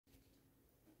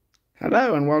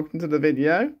Hello and welcome to the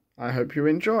video. I hope you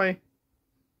enjoy.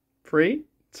 3,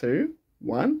 2,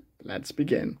 1, let's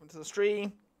begin. Welcome to the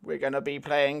stream. We're going to be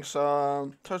playing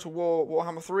some Total War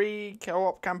Warhammer 3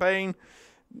 co-op campaign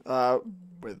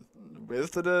with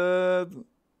the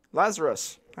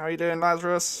Lazarus. How are you doing,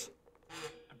 Lazarus?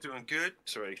 I'm doing good.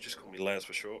 Sorry, you just call me Laz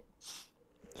for short.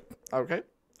 Okay.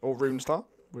 Or Runestar,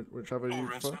 whichever you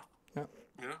prefer. Runestar. Yeah.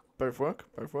 Yeah. Both work.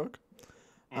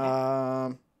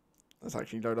 Let's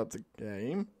actually load up the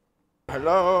game.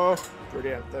 Hello!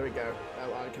 Brilliant, there we go.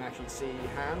 Oh, I can actually see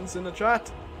hands in the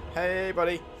chat. Hey,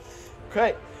 buddy.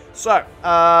 Okay, so,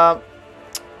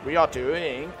 we are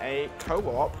doing a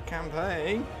co-op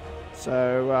campaign.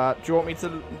 So, do you want me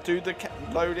to do the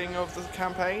loading of the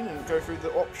campaign and go through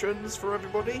the options for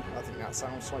everybody? I think that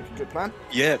sounds like a good plan.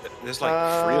 Yeah, there's like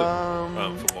 3 of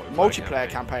them for multiplayer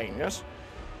campaign, yes?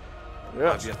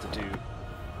 Yes. You have to do...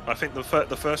 I think the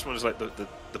first one is like the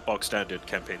bog standard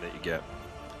campaign that you get.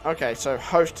 Okay, so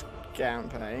host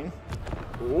campaign.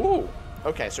 Ooh.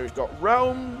 Okay, so we've got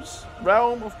Realm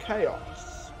of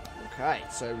Chaos. Okay,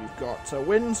 so we've got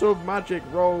Winds of Magic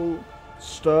roll,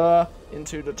 stir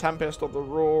into the tempest of the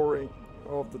roaring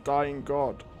of a dying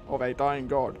god.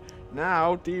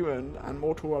 Now, demon and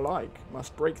mortal alike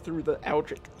must break through the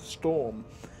eldritch storm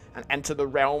and enter the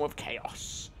realm of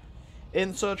chaos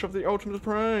in search of the ultimate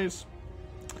prize.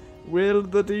 Will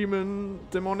the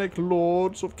demonic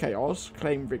lords of chaos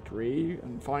claim victory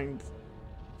and find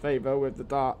favor with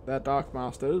their dark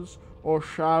masters, or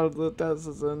shall the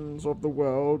denizens of the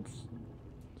world,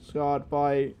 scarred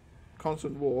by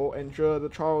constant war, endure the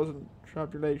trials and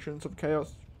tribulations of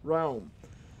chaos realm?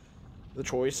 The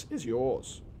choice is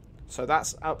yours. So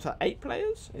that's up to 8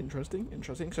 players. Interesting.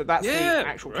 So that's the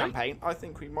actual campaign. I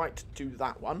think we might do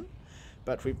that one,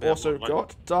 but we've also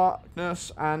got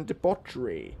darkness and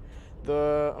debauchery.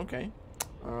 Okay.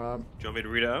 Do you want me to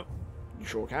read it out? You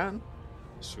sure can.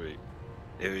 Sweet.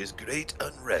 There is great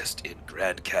unrest in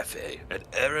Grand Cathay, an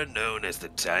era known as the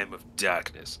Time of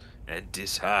Darkness and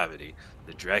Disharmony.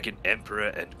 The Dragon Emperor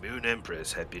and Moon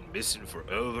Empress have been missing for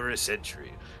over a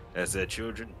century. As their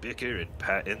children bicker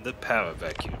in the power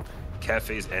vacuum,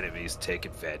 Cathay's enemies take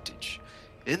advantage.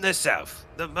 In the south,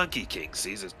 the Monkey King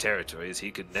seizes territories he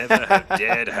could never have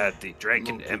dared had the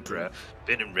Dragon Emperor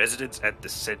been in residence at the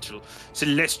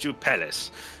Celestial Palace.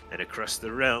 And across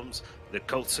the realms, the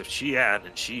cults of Xi'an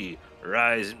and Xi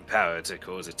rise in power to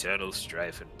cause eternal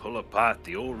strife and pull apart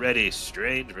the already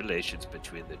strained relations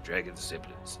between the dragon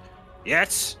siblings.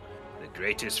 Yet, the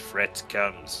greatest threat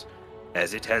comes,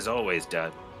 as it has always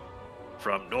done,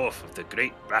 from north of the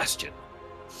Great Bastion.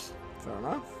 Fair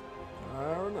enough.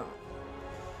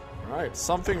 Alright,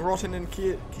 something rotten in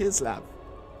Kislev.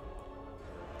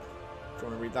 Do you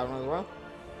want to read that one as well?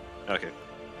 Okay.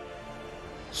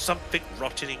 Something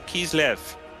rotten in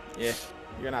Kislev. Yeah.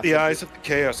 You're gonna have The eyes of the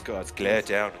Chaos Gods glare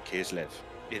down on Kislev.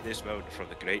 In this moment, from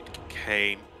the Great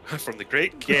Cane. From the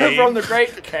Great Cane. From the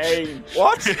Great Cane.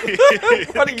 What?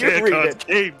 What are you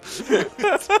reading?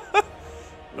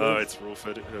 Oh, it's Rule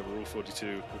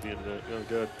 42 of the internet. Oh,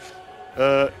 God.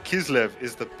 Kislev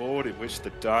is the board in which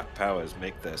the Dark Powers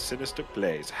make their sinister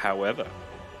plays. However,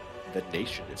 the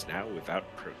nation is now without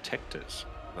protectors.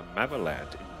 The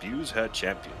Motherland imbues her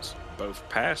champions, both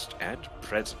past and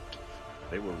present.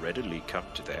 They will readily come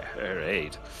to her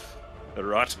aid. The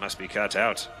rot must be cut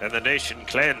out, and the nation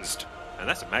cleansed. And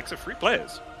that's a max of 3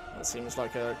 players. That seems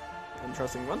like an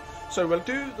interesting one. So we'll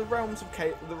do the Realm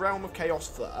of Chaos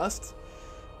first,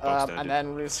 and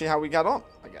then we'll see how we get on,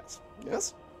 I guess.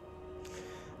 Yes?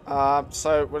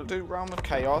 So we'll do Realm of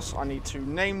Chaos. I need to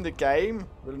name the game.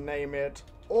 We'll name it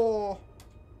or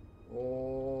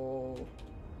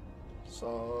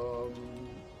some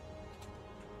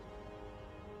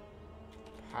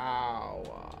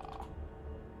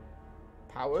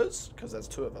powers, because there's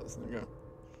 2 of us. There you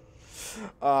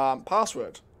go.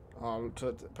 Password. I'll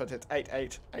put it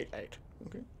 8888.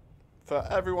 Okay, for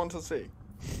everyone to see.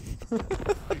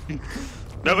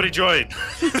 Nobody join.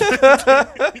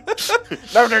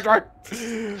 Nobody join.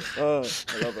 Oh,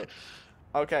 I love it.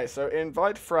 Okay, so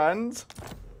invite friends.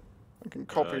 I can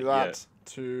copy that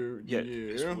to you.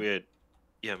 It's weird.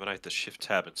 Yeah, but I had to shift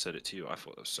tab and send it to you. I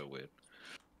thought that was so weird.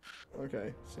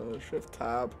 Okay, so shift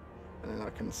tab, and then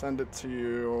I can send it to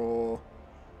you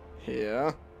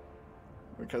here,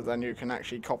 because then you can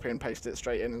actually copy and paste it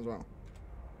straight in as well.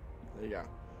 There you go.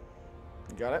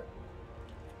 You got it?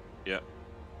 Yeah.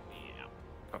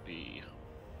 Copy.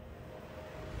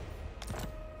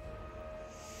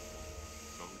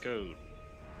 On go.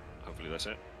 Hopefully that's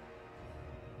it.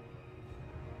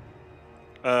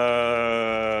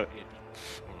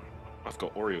 I've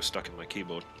got Oreo stuck in my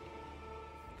keyboard.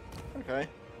 Okay.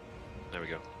 There we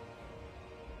go.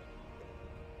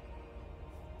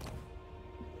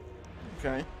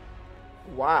 Okay.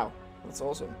 Wow, that's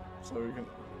awesome. So we can.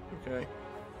 Okay.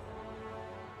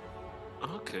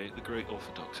 Okay, the Great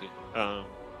Orthodoxy. Oh,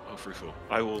 free fall.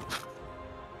 I will.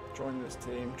 Join this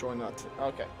team. Join that team.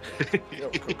 Okay.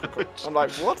 Cool. I'm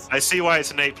like, what? I see why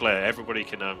it's an 8-player. Everybody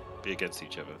can be against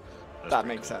each other. That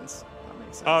makes sense. That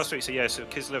makes sense. Oh, sweet. So yeah, so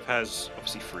Kislev has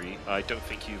obviously 3. I don't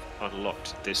think you've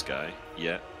unlocked this guy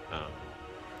yet.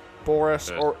 Boris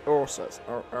or Ursus.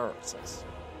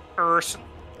 Urson.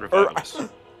 Revivalist.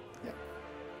 Yeah.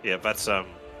 Yeah, that's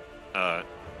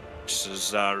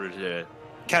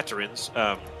Katerin's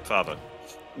father.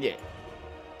 Yeah.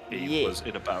 He was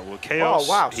in a battle with Chaos.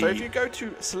 Oh wow! So if you go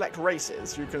to select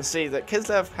races, you can see that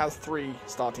Kislev has 3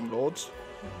 starting lords.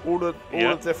 All the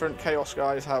different Chaos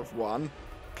guys have 1.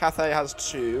 Cathay has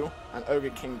 2, and Ogre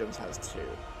Kingdoms has 2.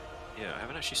 Yeah, I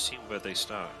haven't actually seen where they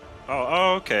start.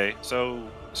 Oh, okay. So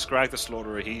Scrag the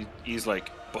Slaughterer, he's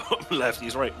like bottom left.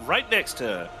 He's right next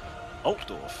to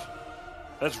Altdorf.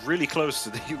 That's really close to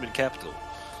the human capital.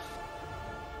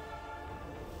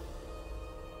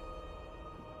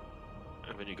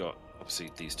 And then you got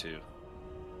obviously these 2.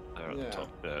 They're at the top.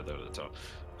 They're at the top.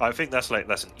 I think that's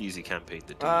an easy campaign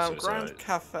to do. So Grand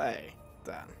Cathay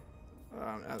then.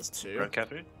 As 2. Grand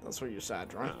Cathay? That's what you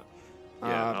said, right?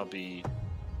 Yeah, I'll be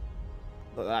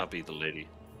the lady.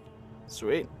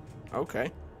 Sweet.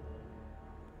 Okay.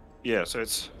 Yeah, so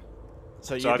it's.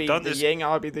 So you be the yin,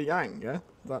 I'll be the yang, yeah?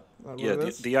 That yeah,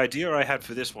 the idea I had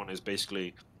for this one is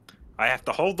basically I have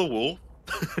to hold the wall.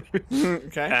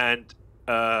 Okay. And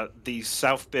the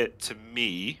south bit to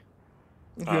me,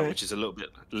 which is a little bit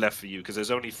left for you, because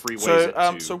there's only 3 ways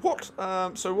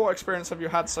so what experience have you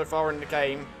had so far in the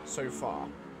game so far?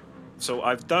 So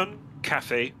I've done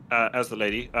Cathay as the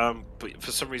lady, but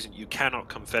for some reason you cannot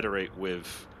confederate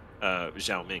with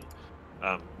Zhao Ming.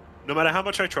 No matter how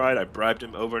much I tried, I bribed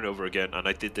him over and over again, and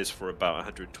I did this for about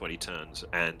 120 turns,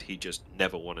 and he just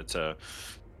never wanted to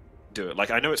do it.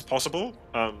 Like, I know it's possible,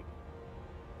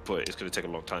 but it's going to take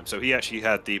a long time. So he actually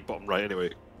had the bottom right anyway.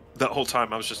 That whole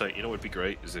time I was just like, you know what would be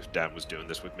great is if Dan was doing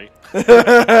this with me.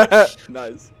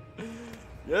 Nice.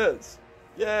 Yes.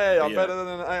 Yay, I'm better than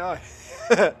an AI.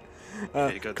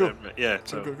 Cool. Yeah,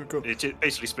 so cool. It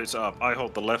basically splits it up. I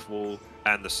hold the left wall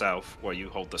and the south, while you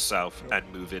hold the south and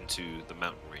move into the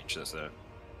mountain range that's there.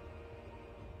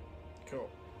 Cool.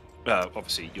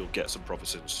 Obviously, you'll get some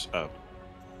provinces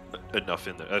enough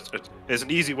in there. There's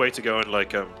an easy way to go and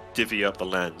like divvy up the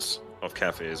lands of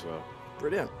Cathay as well.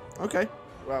 Brilliant. Okay.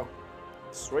 Well,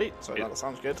 sweet. So that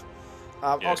sounds good.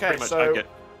 Yeah, okay, so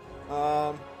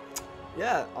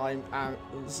yeah, I'm.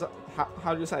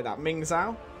 How do you say that? Ming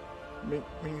Zhao. Ming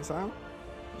Zhao.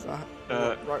 Is that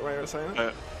the right way of saying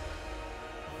it?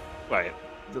 Wait.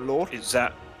 The Lord. Is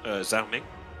that Zhao Ming?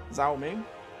 Zhao Ming.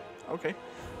 Okay.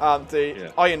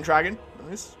 The Iron Dragon.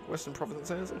 Nice. Western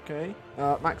Provinces. Okay.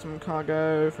 Maximum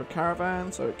cargo for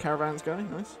caravan. So caravans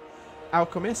going. Nice.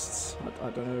 Alchemists.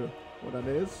 I don't know what that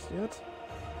is yet.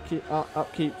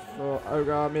 Upkeep for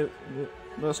ogre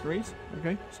mercenaries.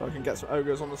 Okay. So I can get some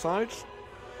ogres on the side.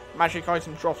 Magic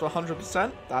item drops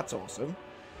 100%. That's awesome.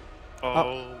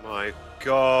 Oh my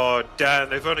god,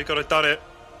 Dan! They've only got to done it.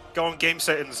 Go on game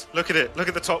settings. Look at it. Look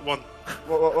at the top one.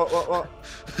 What?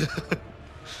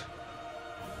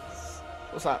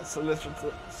 What's that?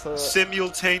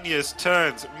 Simultaneous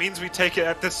turns. It means we take it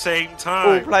at the same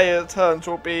time. All player turns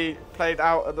will be played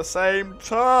out at the same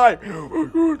time.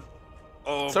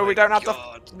 Oh so we don't have to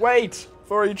wait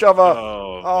for each other.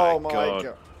 Oh my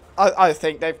god. I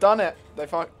think they've done it. They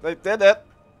did it.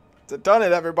 They've done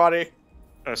it, everybody.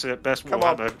 That's it. Best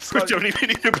Warhammer. We don't even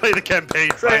need to play the campaign.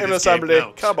 Creative assembly.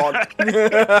 Come on.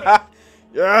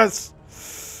 Yes.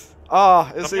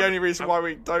 It's the only reason why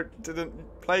we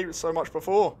didn't play so much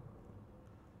before.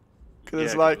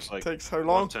 Because it takes so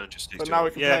long. But now we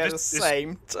can play at the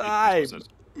same time.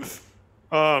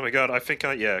 Oh my god! I think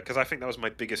because I think that was my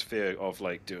biggest fear of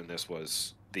like doing this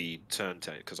was the turn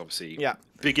time, because obviously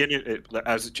beginning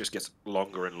as it just gets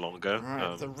longer and longer.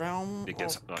 Right, the realm it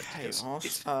gets, of chaos.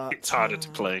 It's harder to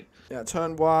play. Yeah,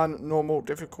 turn 1, normal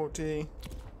difficulty.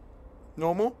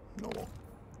 Normal.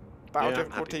 Battle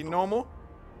difficulty normal.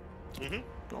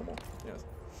 Normal. Yes.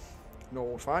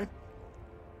 Normal, fine.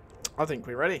 I think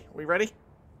we're ready. We ready?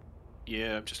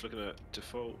 Yeah, I'm just looking at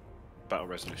default. Battle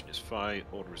resolution is 5.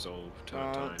 Auto resolve.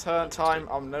 Turn time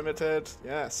unlimited.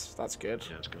 Yes, that's good.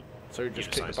 Yeah, that's good. So we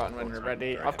just click the button when we're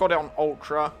ready. I've got it on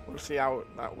ultra. We'll see how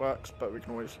that works, but we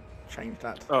can always change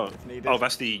that if needed. Oh,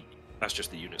 that's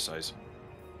just the unit size.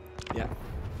 Yeah.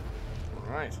 All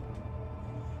right.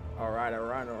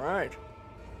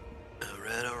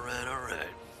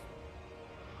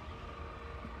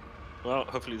 Well,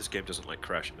 hopefully this game doesn't like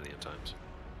crash a million times.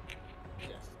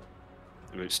 Yes.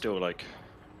 It's still like,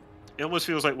 it almost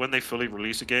feels like when they fully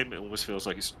release a game, it almost feels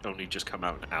like it's only just come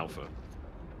out in alpha.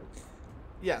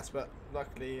 Yes, but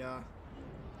luckily,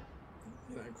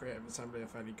 Creative Assembly are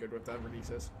fairly good with their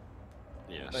releases.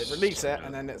 Yes. They release it,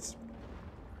 and then it's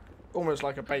almost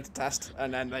like a beta test,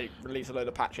 and then they release a load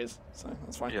of patches, so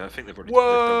that's fine. Yeah, I think they've already.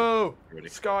 Whoa! They've done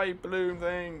it Sky balloon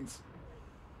things,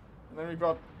 and then we've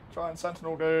got giant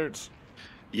sentinel dudes.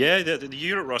 Yeah, the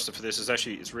unit roster for this is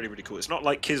actually really cool. It's not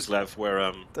like Kislev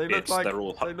where They look like they're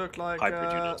all hybrid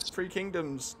units. Three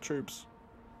Kingdoms troops.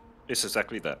 It's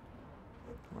exactly that.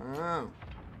 Wow.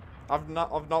 I've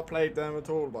not played them at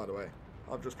all, by the way.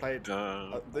 I've just played.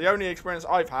 The only experience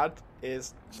I've had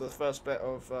is the first bit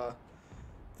of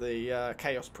the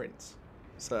Chaos Prince.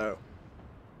 So.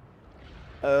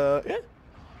 Yeah.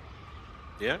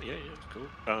 Yeah, cool.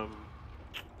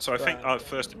 So I think our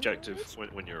first objective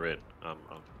when you're in,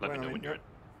 let me know when you're in.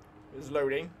 It's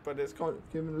loading, but it's kind of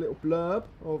giving a little blurb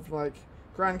of like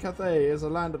Grand Cathay is a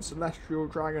land of celestial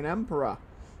dragon emperor.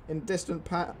 In distant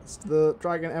past, the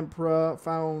Dragon Emperor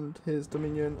found his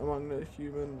dominion among the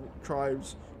human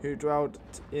tribes who dwelled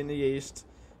in the east.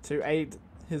 To aid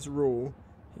his rule,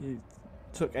 he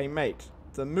took a mate,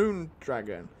 the Moon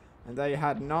Dragon, and they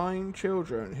had 9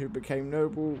 children who became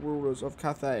noble rulers of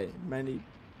Cathay's many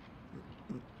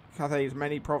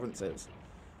provinces.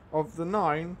 Of the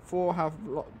 9, 4 have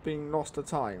been lost to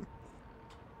time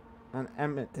and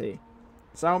enmity.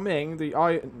 Zhao Ming, the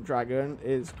Iron Dragon,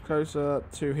 is closer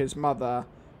to his mother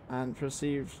and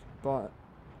perceived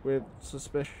with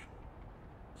suspicion.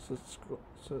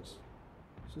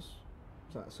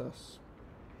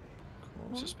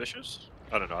 Suspicious?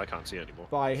 I don't know. I can't see anymore.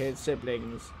 By his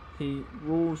siblings, he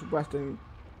rules Western.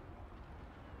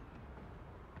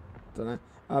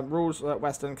 Rules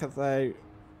Western Cathay.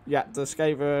 Yet the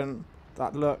Skaven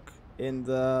that look in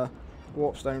the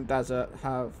Warpstone Desert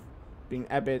have been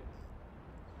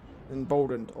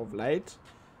emboldened of late.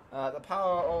 The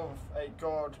power of a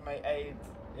god may aid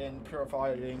in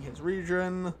purifying his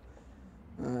region,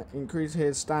 increase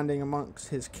his standing amongst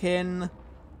his kin.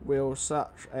 Will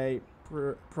such a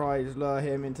prize lure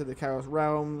him into the Chaos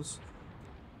Realms?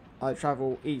 I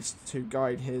travel east to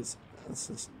guide his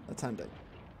attending.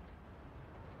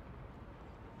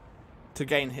 To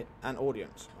gain an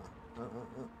audience.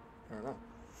 Fair enough.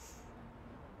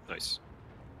 Nice.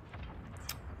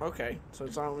 Okay, so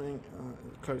Zalming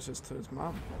closest to his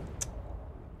mum.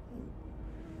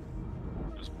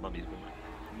 His mummy's woman.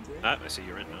 Ah, I see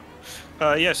you're in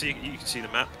now. Yeah, so you can see the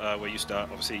map where you start.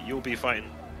 Obviously, you'll be fighting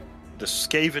the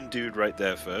Skaven dude right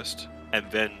there first, and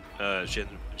then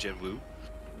Zhenwu.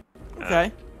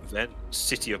 Okay. Then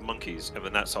City of Monkeys, and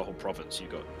then that's our whole province. You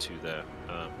got 2 there.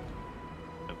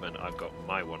 And then I've got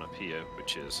my one up here,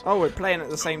 which is... Oh, we're playing at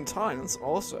the same time. That's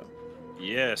awesome.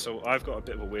 Yeah, so I've got a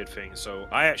bit of a weird thing. So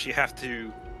I actually have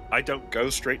to... I don't go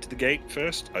straight to the gate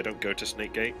first. I don't go to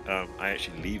Snake Gate. I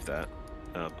actually leave that.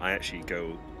 I actually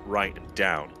go right and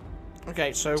down.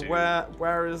 Okay, so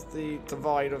where is the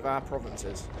divide of our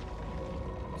provinces?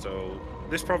 So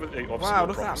this province... Wow,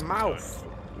 look at that mouth.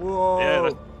 Whoa.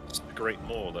 Yeah, that's the great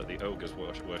maw that the ogres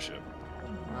worship.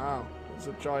 Wow, it's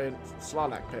a giant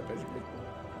Slarlac pit, basically.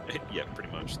 Yeah,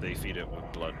 pretty much. They feed it with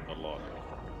blood a lot.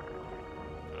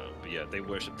 But yeah, they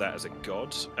worship that as a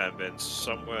god, and then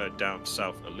somewhere down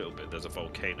south a little bit, there's a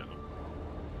volcano.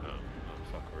 Oh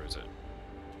fuck, where is it?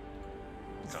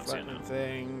 Can't see it now.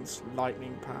 Things,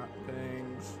 lightning pat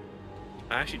things.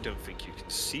 I actually don't think you can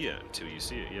see it until you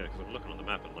see it. Yeah, because I'm looking on the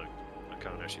map and like I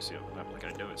can't actually see it on the map. Like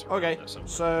I know it's around there somewhere.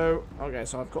 So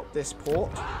I've got this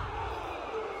port,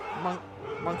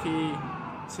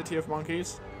 City of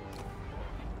Monkeys.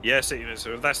 Yeah, so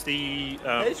that's the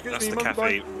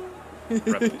Cathay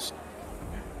rebels.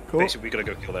 Cool. Basically, we gotta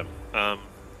go kill them.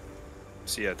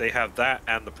 So yeah, they have that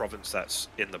and the province that's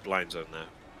in the blind zone there.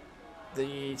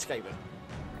 The Skaven.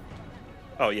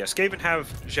 Oh yeah, Skaven have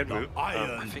Zhenwu.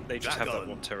 I think they just have that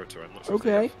one territory. I'm not sure.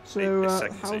 Okay, so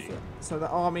how's it? So the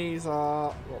armies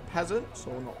are what, peasants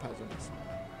or not peasants?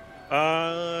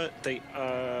 They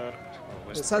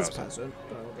it says peasant,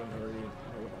 but I don't really know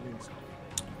what that means.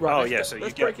 Right,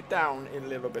 let's break it down in a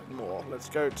little bit more. Let's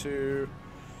go to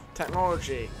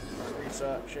technology.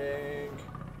 Researching.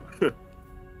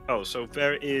 Oh, so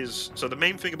there is. So the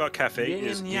main thing about Cathay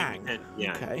is yang and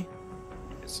yang. Okay.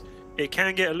 It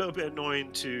can get a little bit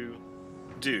annoying to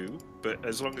do, but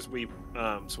as long as we,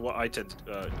 so what I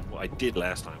did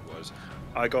last time was,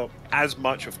 I got as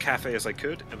much of Cathay as I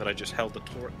could, and then I just held the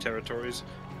territories,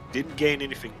 didn't gain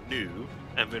anything new,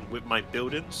 and then with my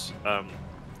buildings,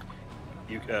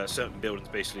 certain buildings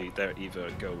basically they either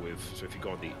go with. So if you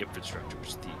go on the infrastructure, which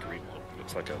is the green one,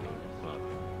 looks like a little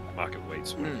market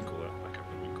weights. What do you call that? I can't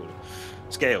remember what you call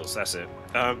it. Scales. That's it.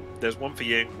 There's one for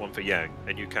yin, one for yang,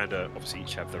 and you kind of obviously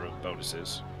each have their own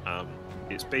bonuses.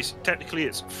 It's technically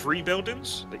it's 3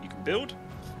 buildings that you can build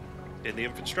in the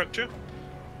infrastructure.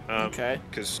 Okay.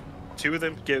 Because 2 of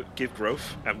them give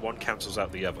growth and 1 cancels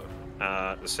out the other.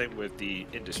 The same with the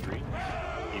industry.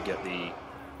 You get the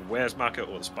wares market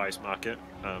or the spice market,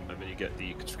 and then you get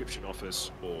the conscription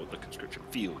office or the conscription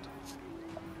field.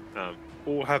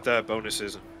 All have their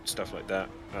bonuses and stuff like that.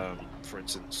 For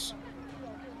instance,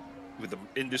 with the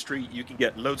industry, you can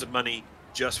get loads of money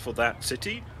just for that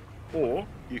city, or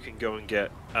you can go and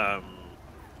get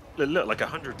like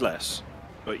 100 less,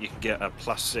 but you can get a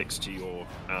 +6 to your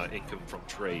income from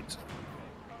trades,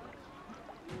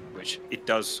 which it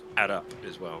does add up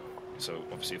as well. So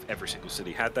obviously, if every single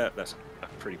city had that, that's a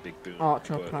pretty big boon.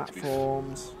 Archer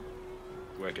platforms.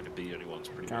 We're going to be the only ones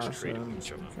pretty much trading with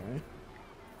each other. Okay.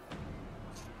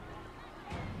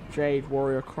 Jade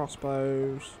warrior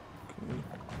crossbows. Okay.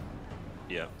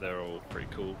 Yeah, they're all pretty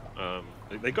cool.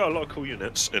 They got a lot of cool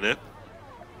units in it.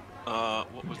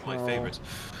 What was my favourite?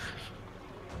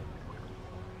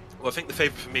 Well, I think the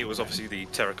favourite for me was obviously the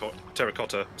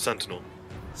terracotta sentinel.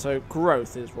 So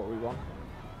growth is what we want.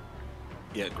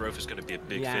 Yeah, growth is going to be a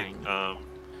big Yang. thing.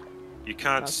 You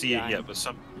can't see it yet, but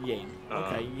some Yin.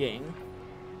 Okay, yin.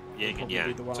 yin and Probably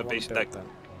yang. the one So I wanna basically, build then.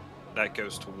 that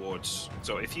goes towards.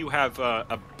 So if you have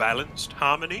a balanced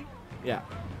harmony, Yeah.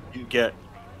 you get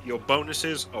your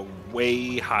bonuses are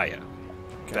way higher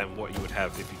Okay. than what you would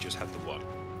have if you just had the one.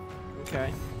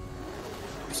 Okay.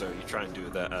 So you try and do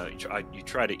that. You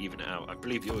try to even it out. I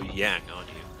believe you're yang, aren't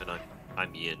you? And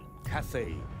I'm yin.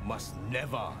 Cathay must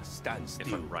never stand still.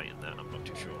 If I'm right in that, I'm not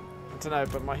too sure. I don't know,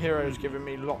 but my hero's giving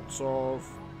me lots of.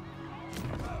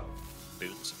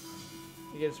 Boons.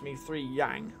 He gives me 3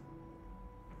 yang.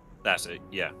 That's it.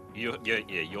 Yeah. Your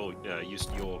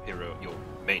hero, your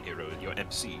main hero, your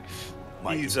MC.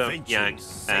 He's yang,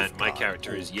 and my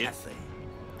character is yin. Cathay.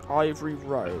 Ivory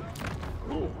Road.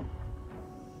 Ooh.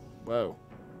 Whoa.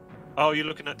 Oh, you're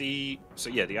looking at the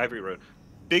the Ivory Road.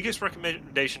 Biggest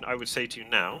recommendation I would say to you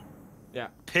now. Yeah.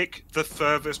 Pick the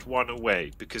furthest one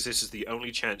away, because this is the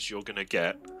only chance you're going to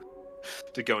get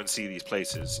to go and see these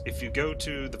places. If you go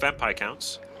to the vampire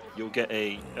counts, you'll get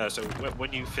a... so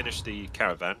when you finish the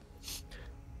caravan,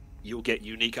 you'll get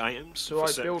unique items Do for I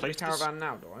certain build places. the caravan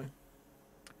now, do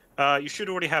I? You should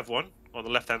already have one on the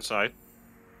left-hand side.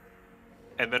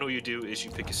 And then all you do is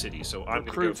you pick a city. So I'm going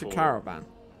to go Recruit for... to caravan.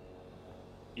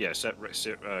 Yeah, set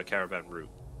caravan route.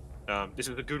 This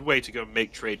is a good way to go and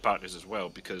make trade partners as well,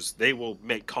 because they will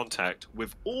make contact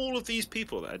with all of these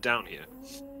people that are down here,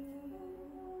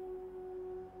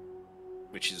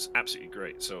 which is absolutely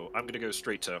great. So I'm going to go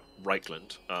straight to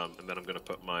Reichland, and then I'm going to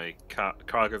put my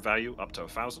cargo value up to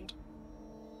 1,000,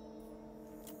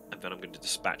 and then I'm going to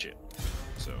dispatch it.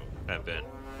 So, and then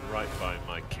right by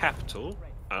my capital,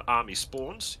 army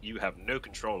spawns. You have no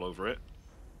control over it,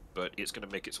 but it's going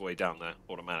to make its way down there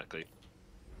automatically.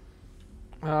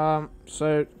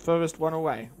 So furthest one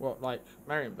away. What, like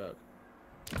Marienburg?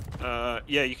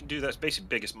 Yeah, you can do that. It's basically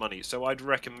biggest money. So I'd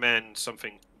recommend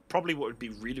something. Probably what would be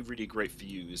really, really great for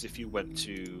you is if you went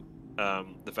to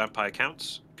the vampire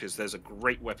counts, because there's a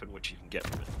great weapon which you can get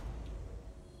from it.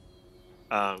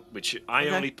 Which I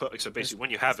only put. So basically, when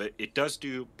you have it, it does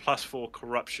do +4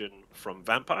 corruption from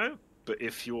vampire. But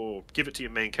if you give it to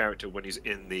your main character when he's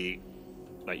in the,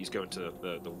 like he's going to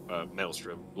the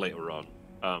maelstrom later on,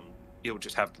 he'll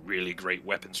just have really great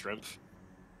weapon strength.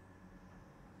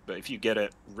 But if you get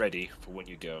it ready for when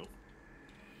you go.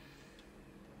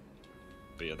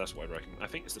 But yeah, that's what I recommend. I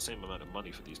think it's the same amount of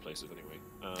money for these places anyway.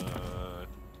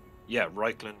 Yeah,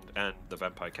 Reichland and the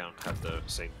Vampire Count have the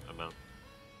same amount.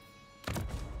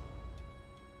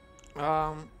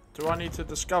 Do I need to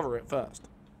discover it first?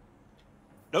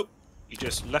 Nope. You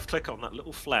just left click on that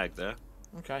little flag there.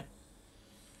 Okay.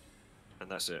 And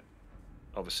that's it.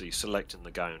 Obviously, selecting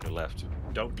the guy on your left.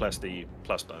 Don't press the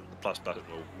plus button. The plus button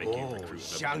will make you recruit.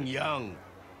 Xiangyang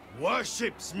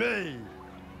worships me.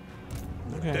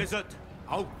 Okay. Desert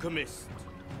alchemist.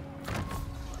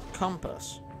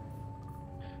 Compass.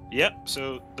 Yep.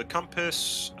 So the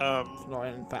compass. It's not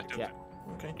in fact yet.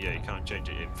 Okay. Yeah, you can't change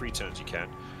it. In 3 turns, you can.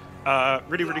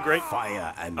 Really, really great.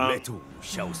 Fire and metal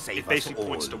shall save it basically us all.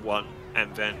 points to 1,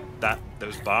 and then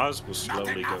those bars will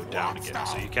slowly go down again.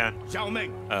 So you can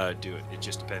do it. It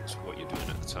just depends what you're doing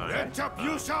at the time.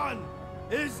 Retribution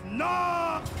is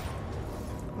not.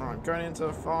 Alright, going into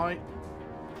the fight.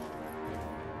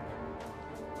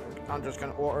 I'm just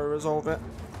going to auto-resolve it.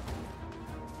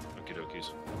 Okie dokie.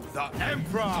 enemies. The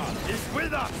Emperor is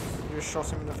with us! You just shot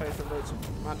him in the face with loads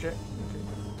of magic.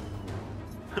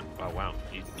 Oh wow,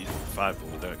 you did 5 ball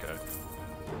with that guy.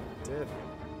 Did.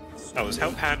 Oh, was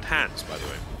Help Hand Hands, by the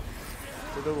way.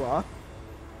 Did a what?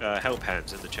 Help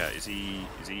Hands in the chat. Is he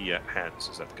Hands?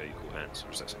 Is that the guy you call Hands,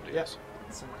 or is that somebody else?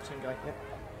 Same guy. Yep.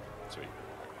 Sweet.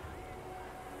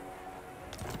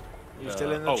 You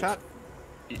still in the chat?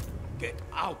 Get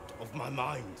out of my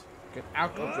mind. Get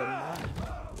out of your mind.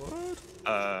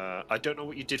 What? I don't know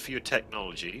what you did for your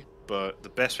technology, but the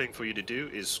best thing for you to do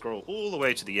is scroll all the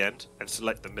way to the end and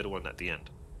select the middle one at the end.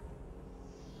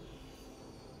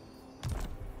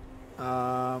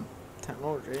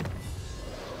 Technology.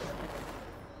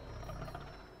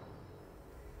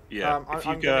 Yeah, I'm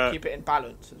going to keep it in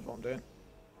balance, is what I'm doing.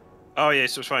 Oh yeah,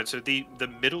 so it's fine. So the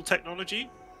middle technology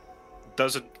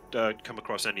doesn't come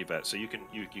across any of that. So you can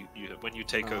you when you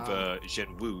take over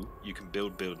Zhen Wu, you can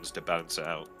build buildings to balance it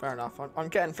out. Fair enough. I'm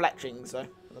getting fletchings though at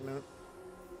the moment.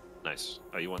 Nice.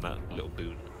 Oh, you want that little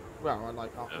boon? Well, I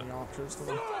like the archers.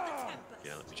 Don't I?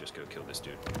 Yeah, let me just go kill this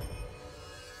dude.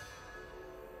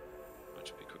 I'll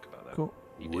just be quick about that. Cool.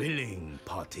 Willing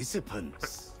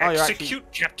participants. Oh, you're Execute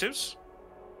captives?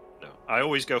 No, I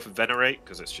always go for venerate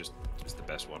because it's the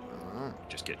best one.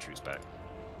 Just get troops back.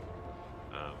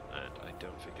 And I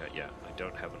don't think I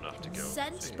don't have enough to go.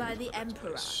 Sent by the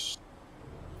Emperor.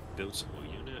 Build some more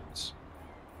units.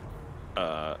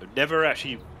 Never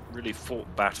actually really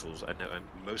fought battles. I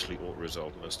mostly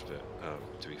auto-resolved most of it.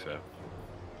 To be fair.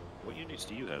 What units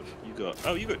do you have? You got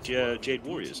Jade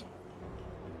Warriors.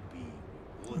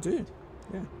 I do.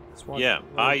 Yeah. That's why Yeah,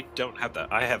 I don't have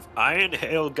that. I have Iron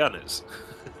Hail Gunners.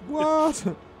 What?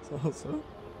 That's awesome.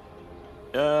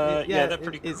 Yeah, they're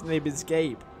pretty. His name is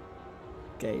Gabe.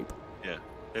 Gabe. Yeah,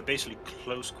 they're basically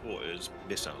close quarters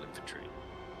missile infantry.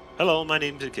 Hello, my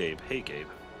name's Gabe. Hey, Gabe.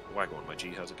 Wagwan, my G,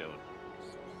 how's it going?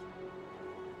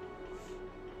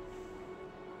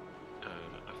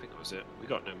 I think that was it. We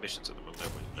got no missions at the moment,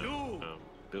 have we? No.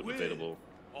 Build available.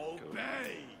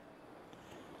 Obey.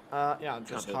 Yeah, I'm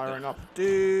just hiring up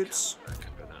dudes.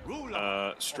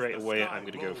 Straight away, I'm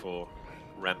going to go for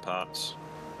ramparts.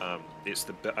 It's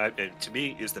to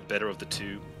me, it's the better of the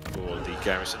two for the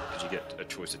garrison because you get a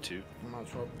choice of 2. Might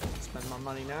as well spend my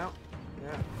money now.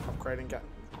 Yeah, upgrade and get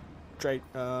Drake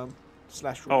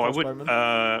slash. Oh, I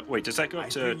would. Wait, does that go up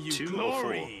to 2 or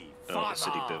 4? Oh,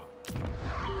 city build.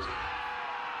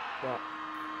 What?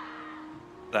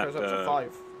 That Goes up to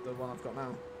 5. The one I've got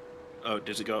now. Oh,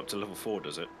 does it go up to level 4?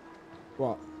 Does it?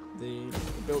 What? The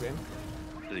building?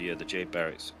 The Jade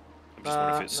Barracks. I'm just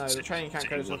wondering if it's no, the training camp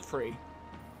goes on 3.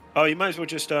 Oh, you might as well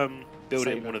just build it Save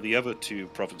in it. one of the other 2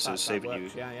 provinces, That saving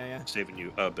works. you, Yeah. saving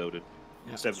you building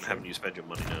Yeah, instead of that's having true. you spend your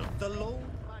money now. The Lord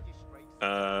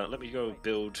Magistrate. Let me go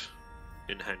build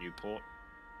in Hanyu Port.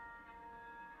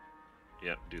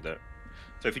 Yeah, do that.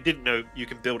 So if you didn't know, you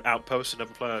can build outposts in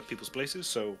other people's places.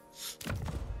 So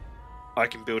I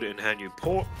can build it in Hanyu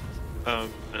Port,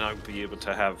 and I'll be able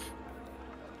to have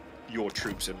your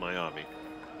troops in my army.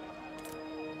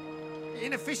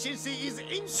 Inefficiency is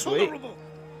intolerable.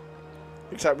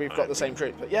 Except we've got the same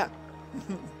troop, but yeah.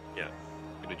 Yeah,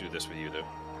 I'm gonna do this with you though.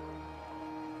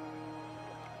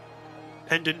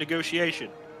 Pending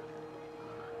negotiation.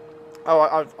 Oh,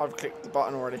 I've clicked the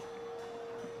button already.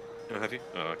 Oh, have you?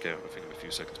 Oh, okay. I think I'm a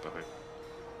few seconds behind.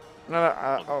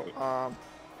 No.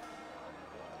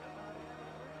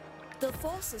 The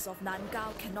forces of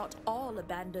Nangao cannot all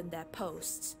abandon their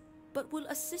posts, but will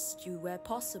assist you where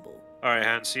possible. All right,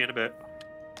 Hans. See you in a bit.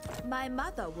 My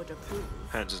mother would approve.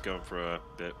 Hans is going for a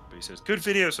bit, but he says, "Good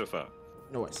video so far."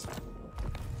 Noise.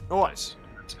 Nice.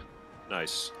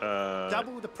 Nice.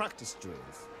 Double the practice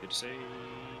drills. Good to say.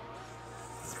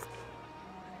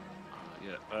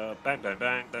 Yeah. Bang, bang,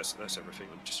 bang. That's everything.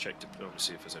 Let me just check to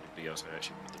see if there's anybody else I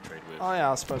actually want to trade with. Oh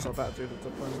yeah, I suppose I better do the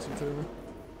diplomacy too.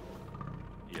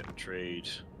 Yeah. Trade.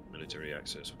 Military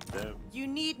access with them. You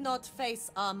need not face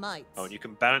our might. Oh, and you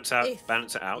can balance it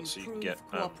out You so you can prove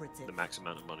get cooperative. the max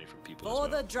amount of money from people For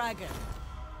as well. the dragon.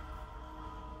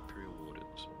 Imperial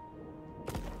Wardens.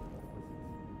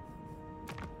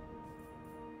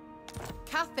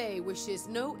 Cathay wishes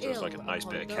no So it's ill like a nice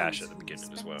upon bit of cash those at the who beginning as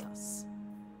respect well. us.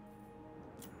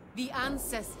 The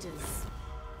ancestors.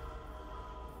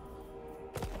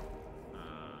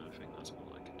 I think that's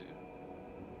all I can do.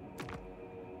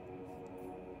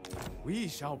 We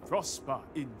shall prosper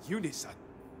in unison.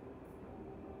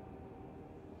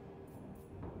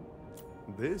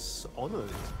 This honored.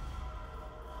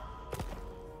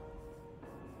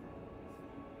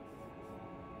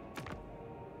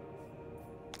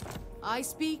 I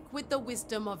speak with the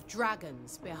wisdom of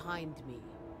dragons behind me.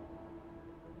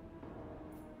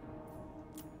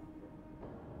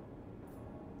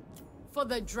 For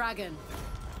the dragon.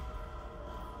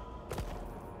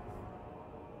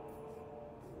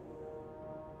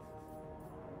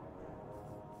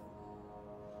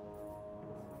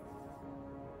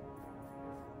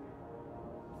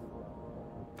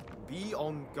 Be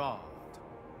on guard.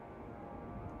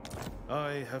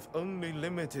 I have only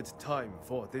limited time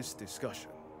for this discussion.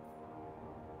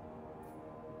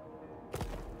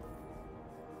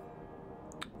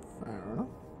 Fair enough.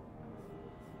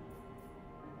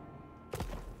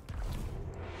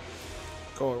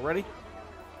 Cool, ready?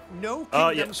 No Oh,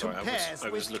 kingdom yeah, sorry, compares I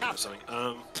was with looking at Cathay.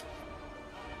 something.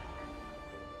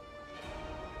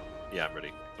 Yeah, I'm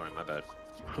ready. Sorry, my bad.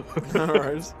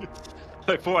 Alright.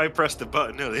 I thought I pressed the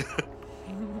button earlier.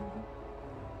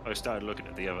 I started looking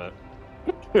at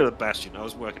the bastion. I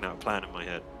was working out a plan in my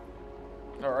head.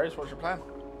 Alright, what's your plan?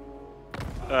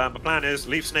 My plan is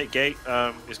leave Snake Gate.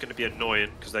 It's going to be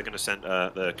annoying because they're going to send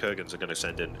the Kurgans are going to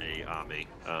send in an army.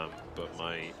 But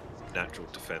my natural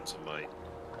defense on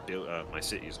my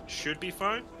cities should be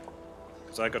fine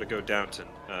because I got to go down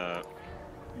to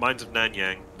Mines of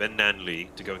Nanyang, then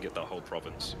Nanli to go and get that whole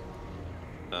province.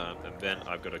 And then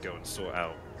I've got to go and sort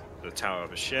out the Tower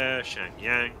of Asher,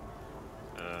 Shanyang.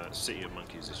 City of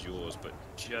Monkeys is yours, but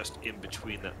just in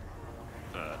between that,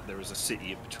 there is a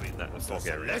city in between that, the fog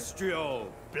area.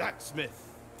 Celestial blacksmith.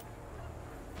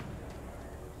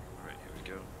 Alright, here we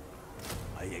go.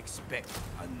 I expect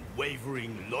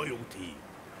unwavering loyalty.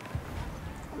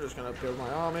 I'm just gonna build my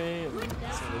army and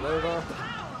send it over.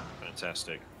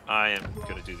 Fantastic. I am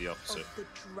going to do the opposite. Of the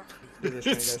dragon. You're just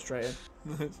gonna go straight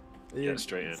in. Are you Yeah,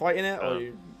 straight in. fighting it, or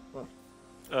you? Well,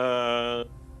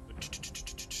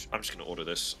 I'm just going to order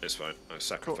this. It's fine. I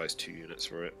sacrificed 2 units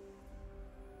for it.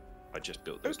 I just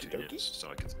built those 2 Okie dokie. units so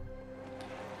I could.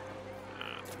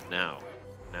 Now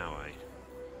I.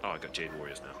 Oh, I got Jade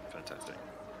Warriors now. Fantastic.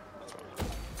 That's fine.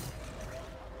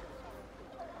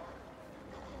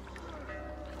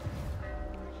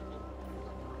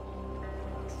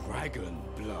 Dragon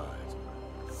blood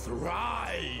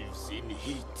thrives in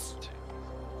heat.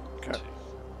 okay.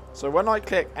 So when I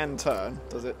click end turn,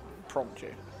 does it prompt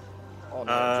you? Oh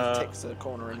no, it just ticks the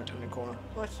corner in the corner.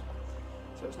 Nice.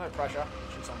 So it's no pressure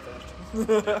since I'm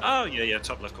finished. Oh yeah,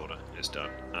 top left corner. It's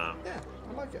done. Yeah,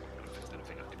 I like it. I don't think there's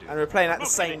anything I can do. And we're playing at the Oh,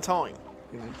 same really? time.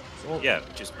 You know, so, Yeah,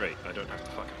 which is great. I don't have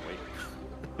to fucking wait.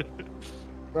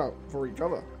 well, for each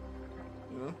other.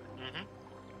 You know. Mhm.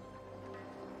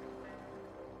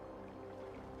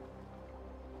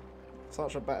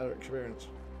 Such a better experience.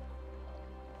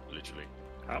 Literally.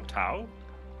 How?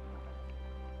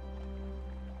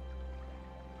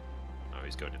 Oh,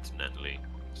 he's going into Nanli.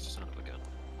 Son of a gun.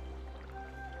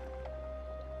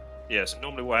 Yeah, so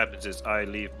normally what happens is I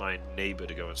leave my neighbor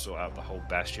to go and sort out the whole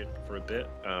bastion for a bit.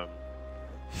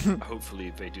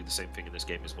 Hopefully they do the same thing in this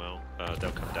game as well.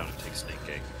 They'll come down and take Snake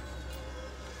Gate.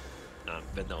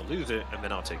 Then they'll lose it, and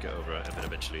then I'll take it over, and then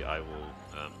eventually I will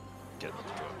get them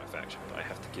to join my faction. But I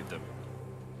have to give them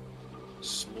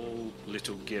small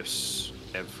little gifts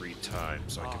every time,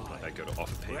 so I go to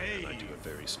offer payment and I do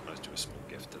a small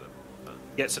gift to them.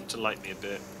 Gets them to like me a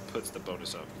bit, puts the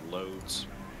bonus up loads.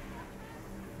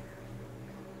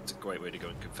 It's a great way to go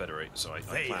and confederate, so I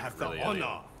They plan have really the early.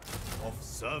 honor of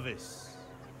service.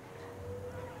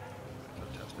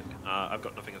 Fantastic. I've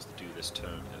got nothing else to do this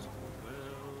turn as well.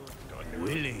 God, I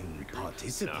Willing No, of course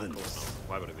participants. not.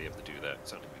 Why would I be able to do that?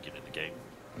 It's only the beginning of the game.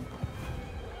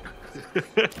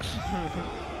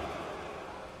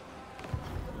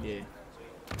 Yeah.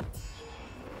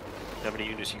 How many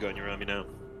units you got in your army now?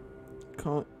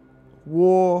 Can't.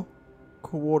 War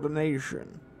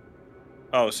coordination.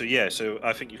 Oh, so yeah, so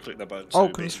I think you click that button. Oh,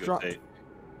 So basically construct. update.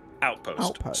 Outpost.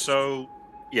 Outpost. So,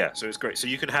 yeah, so it's great. So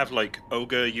you can have like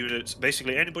ogre units.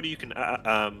 Basically, anybody you can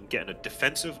get in a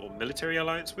defensive or military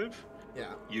alliance with,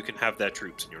 Yeah. you can have their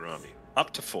troops in your army.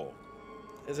 Up to 4.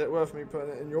 Is it worth me putting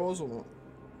it in yours or not?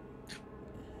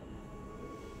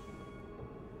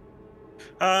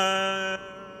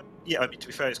 Yeah, I mean, to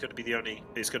be fair, it's going to be the only.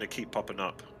 It's going to keep popping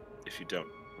up if you don't.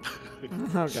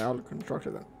 Okay, I'll construct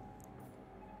it then.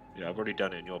 Yeah, I've already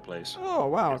done it in your place. Oh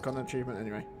wow, I got an achievement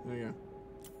anyway. There you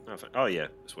go. Oh yeah,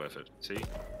 it's worth it. See?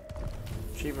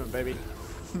 Achievement, baby.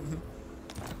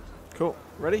 Cool.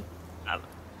 Ready?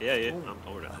 Yeah, I'm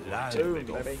already. Land Boom,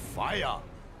 of baby. fire.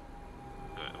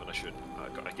 I mean, I should.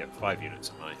 I get 5 units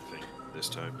in my thing this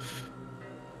time.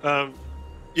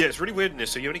 Yeah, it's really weird in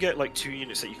this. So you only get like 2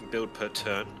 units that you can build per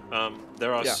turn.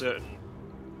 There are Yeah. certain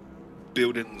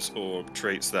buildings or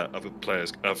traits that other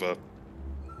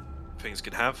things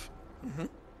can have. Mhm.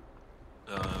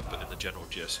 But in the general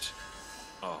gist,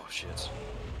 oh shit,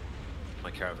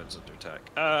 my caravan's under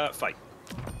attack. Fight.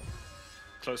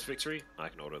 close victory. I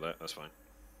can order that. That's fine.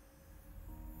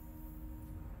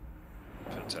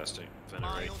 Fantastic.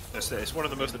 Venerate. It's one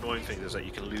of the most annoying things is that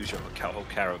you can lose your whole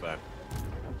caravan.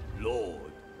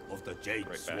 Lord of the Jade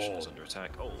Great Bastion Sword. is under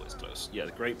attack. Oh, it's close. Yeah,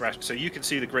 the Great Bastion. So you can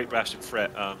see the Great Bastion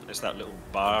threat. It's that little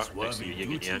bar next to your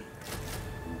yin and yang.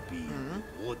 Will be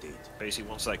rewarded. Basically,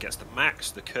 once that gets to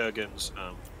max, the Kurgans.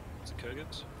 Is it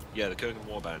Kurgans? Yeah, the Kurgan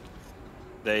warband.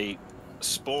 They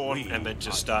spawn and then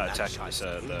just start attacking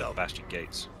the Bastion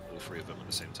gates. All three of them at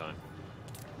the same time.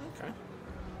 Okay.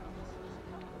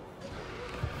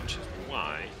 Which is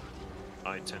why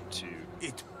I tend to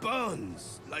It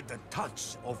burns like the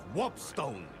touch of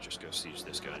warpstone. just go siege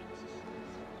this guy.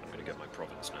 I'm gonna get my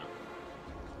province now.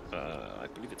 I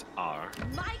believe it's R.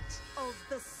 Might of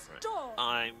the Right. storm.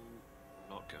 I'm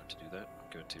not going to do that. I'm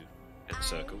going to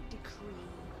encircle. Decree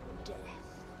death.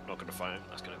 I'm not going to fight him.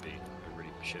 That's going to be a really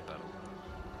shit battle.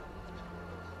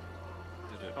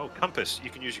 Oh, compass. You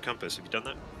can use your compass. Have you done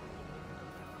that?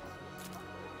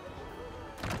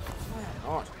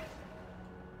 Alright.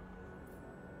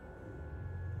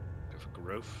 Go for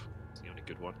growth. It's the only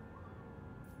good one.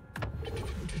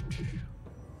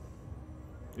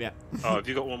 Yeah. Oh, have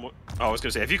you got one more? Oh, I was going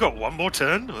to say, have you got one more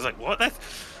turn? I was like, what?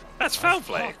 That's foul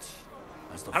play.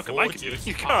 As the How come I can forge do it? is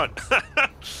You hot. can't.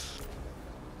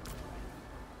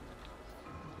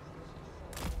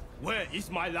 Where is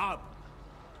my lab?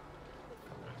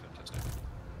 Fantastic.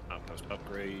 Outpost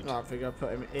upgrade. No, I think I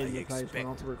put him in the place when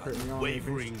I was recruiting the army.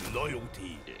 Unwavering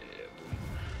loyalty. Yeah,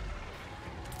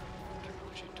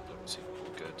 technology, diplomacy,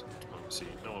 all good. Diplomacy,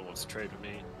 no one wants to trade with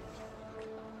me.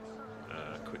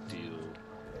 Quick deal.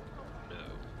 No,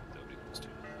 nobody wants to.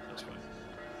 That's fine.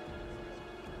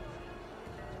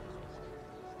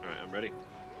 Alright, I'm ready.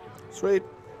 Sweet.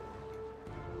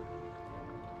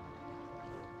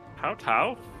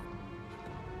 How?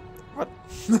 What?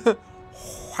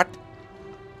 What?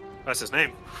 That's his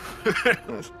name.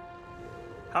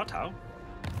 How?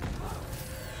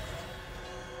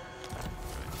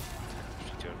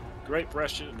 Great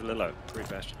Bastion, Great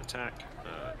Bastion attack.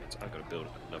 I've got to build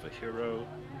another hero.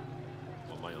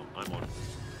 What am I on? I'm on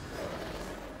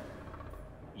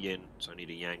Yin, so I need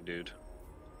a Yang dude.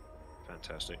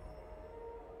 Fantastic.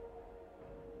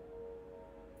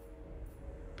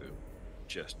 Boom.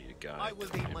 Just need a guy. I will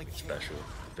be my special.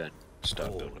 Then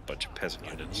start building a bunch of peasant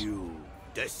A units. new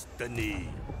destiny.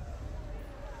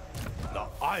 The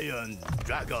Iron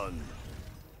Dragon.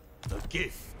 The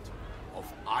gift of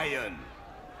iron.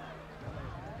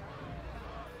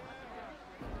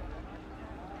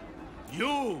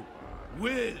 You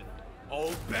will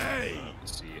obey.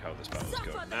 Let's see how this battle's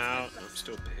going now. I'm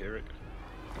still Pyrrhic.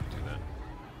 Do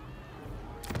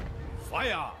that.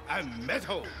 Fire and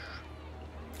metal.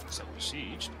 Some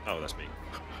besieged. Oh, that's me.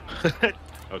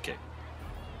 Okay.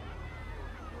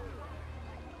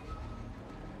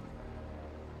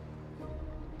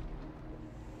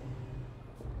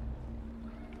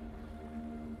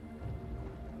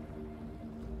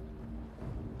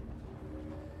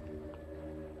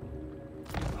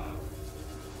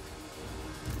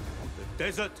 The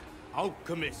desert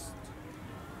alchemist.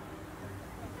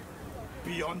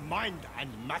 Beyond mind and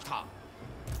matter.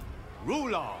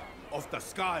 Ruler of the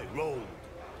sky road.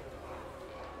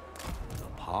 The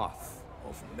path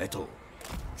of metal.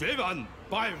 Driven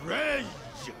by rage.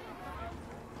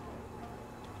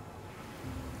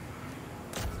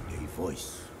 A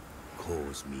voice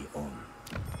calls me on.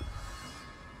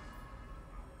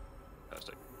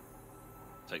 Fantastic.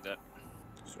 Take that.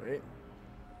 Sweet.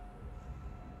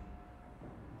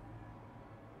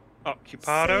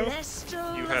 Occupado,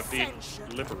 Celestial you have been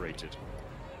ascension. liberated.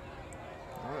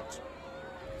 Alright.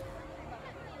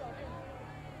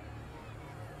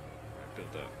 Build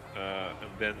that. And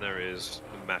then there is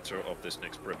the matter of this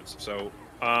next province. So,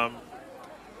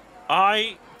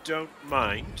 I don't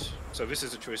mind. So this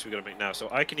is a choice we're going to make now. So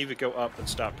I can either go up and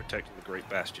start protecting the Great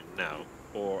Bastion now,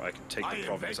 or I can take the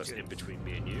province that's in between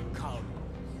me and you. Come.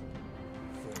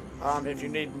 If you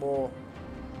need more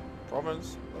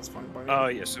province, that's fine by me. Oh,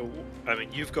 yeah. So, I mean,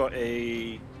 you've got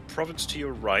a province to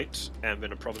your right, and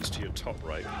then a province to your top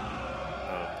right.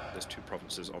 There's two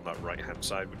provinces on that right-hand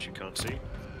side, which you can't see.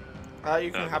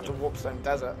 You can have the Warpstone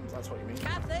Desert, if that's what you mean.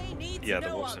 Cathay needs Yeah, the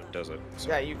no Warpstone other. Desert. So,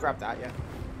 Yeah, you grab that, yeah.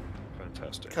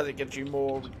 fantastic. Because it gives you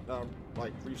more,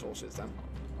 like, resources then.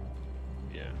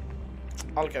 Yeah.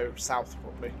 I'll go south,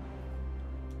 probably.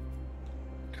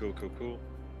 Cool.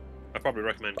 I probably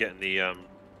recommend getting the,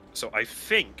 so I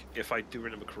think, if I do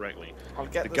remember correctly, I'll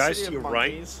get the the guys City to of your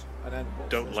right Monkeys, and then what's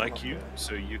don't this one like up you, there?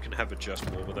 so you can have a just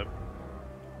war with them.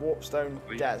 Warpstone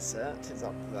Wait. Desert is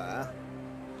up there.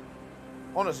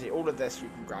 Honestly, all of this you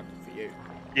can grab for you.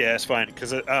 Yeah, it's fine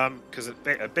because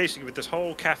basically with this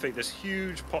whole cafe, this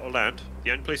huge pot of land,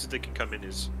 the only places they can come in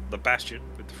is the bastion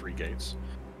with the 3 gates.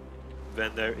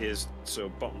 Then there is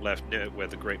bottom left near where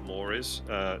the Great Moor is,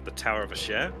 the Tower of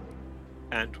Asher,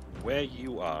 and where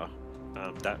you are,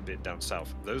 that bit down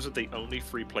south. Those are the only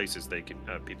 3 places they can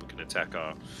people can attack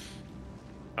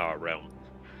our realm.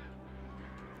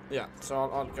 Yeah, so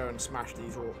I'll go and smash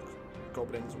these orcs,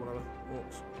 goblins, whatever,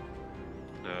 orcs.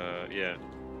 Yeah.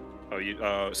 Oh,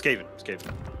 Skaven.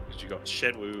 Because you got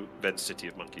Shenwu, then City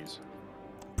of Monkeys.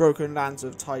 Broken Lands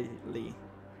of Tai Li.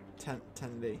 Ten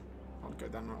Li. I'll go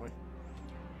down that way.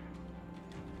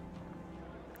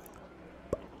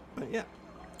 But yeah,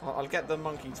 I'll get the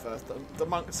monkeys first.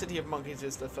 The City of Monkeys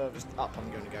is the furthest up I'm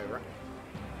going to go, right?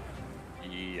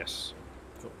 Yes.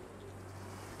 Cool.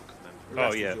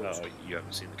 Oh yeah. Oh, you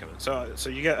haven't seen the command. So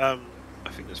you get I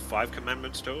think there's 5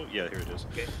 commandments total. Yeah, here it is.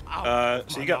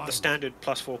 So you got the standard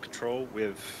 +4 control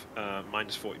with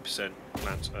minus 40%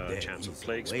 chance of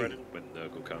plague spreading when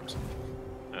Nurgle comes.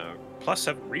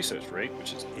 +7 research rate,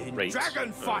 which is In great.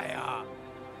 Dragonfire,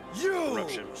 you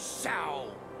corruption.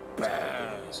 shall burn.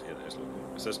 Yeah, there's local.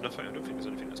 So there's nothing. I don't think there's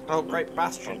anything that's. Oh, Great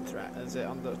Bastion threat. Is it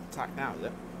under attack now? Is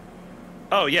it?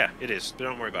 Oh yeah, it is. But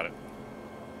don't worry about it.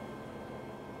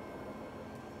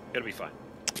 It'll be fine.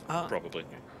 Probably.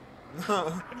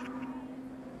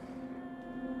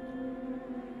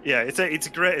 Yeah, it's a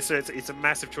great. It's a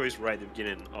massive choice right at the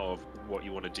beginning of what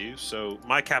you want to do. So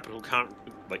my capital can't,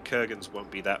 like Kurgan's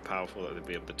won't be that powerful that they'll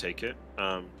be able to take it.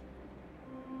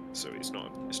 So it's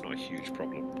not a huge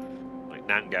problem. Like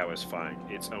Nangao is fine.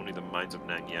 It's only the mines of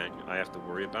Nanyang I have to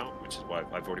worry about, which is why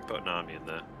I've already put an army in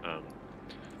there.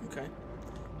 Okay.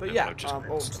 But yeah,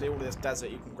 obviously all this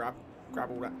desert you can grab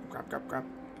all that, grab.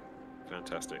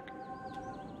 Fantastic.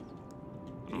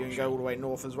 You can go all the way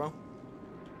north as well.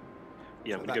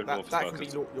 Yeah, So I'm gonna go north as that well. can be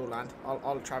your land.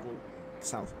 I'll travel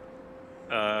south.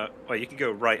 Well, you can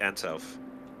go right and south.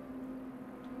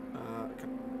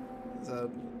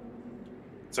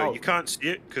 So you can't see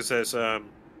it because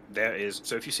there is.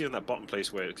 So if you see on that bottom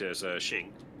place where there's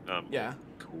Xing, yeah,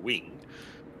 Wing,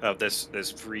 there's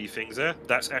 3 things there.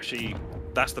 That's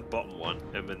the bottom one,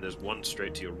 and then there's one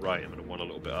straight to your right, and then one a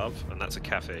little bit of, and that's a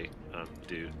cafe,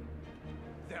 dude.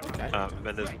 Okay. And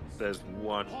then there's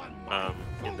one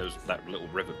in that little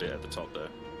river bit at the top there.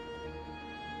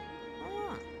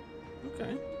 Ah,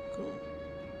 okay, cool.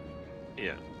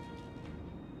 Yeah.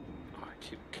 Oh, I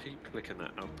keep clicking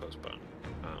that outpost button.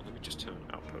 Let me just turn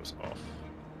outpost off.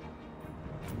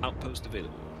 Outpost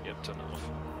available. Yep, turn that off.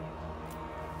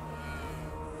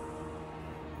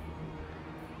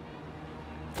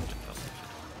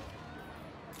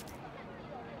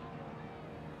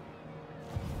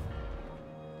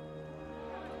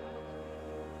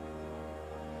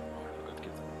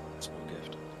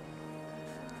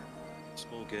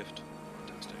 Gift.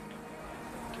 Fantastic.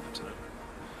 Give it to them.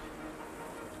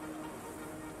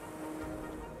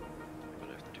 I'm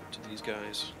gonna have to do it to these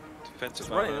guys. Defensive.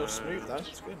 It's running all smooth though.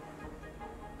 It's good.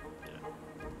 Yeah.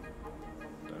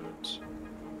 Balance.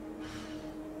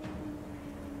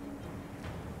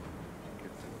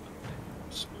 Give them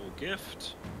a small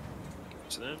gift. Give it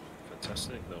to them.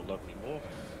 Fantastic. They'll love me more.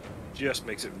 Just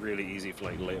makes it really easy for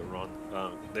like later on.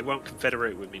 They won't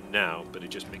confederate with me now, but it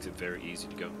just makes it very easy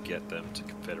to go and get them to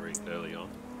confederate early on.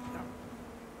 Yeah.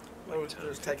 We'll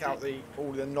just take out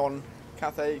all the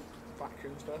non-Cathay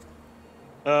factions first.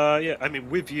 Yeah, I mean,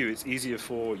 with you, it's easier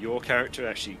for your character to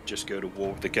actually just go to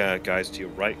war with the guys to your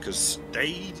right, because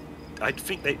I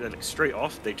think they like, straight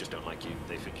off, they just don't like you.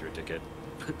 They think you're a dickhead.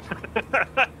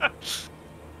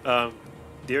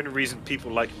 The only reason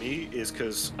people like me is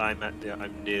because I'm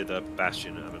near the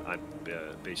bastion. I'm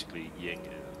basically Ying.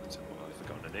 I've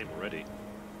forgotten her name already.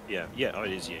 Yeah. Oh,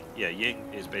 it is Ying. Yeah,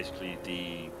 Ying is basically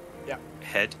the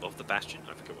head of the bastion.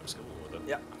 I forget what it's called.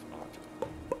 Yeah.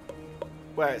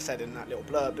 Where it said in that little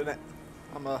blurb, didn't it?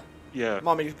 I'm a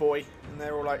mummy's boy, and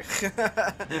they're all like,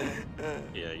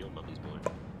 yeah, you're mummy's boy.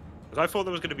 Because I thought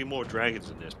there was going to be more dragons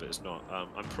in this, but it's not.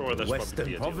 I'm sure there's Western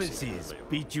probably provinces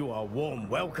bid you a warm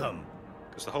welcome.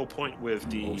 Because the whole point with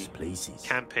the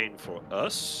campaign for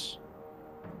us,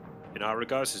 in our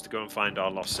regards, is to go and find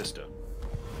our lost sister.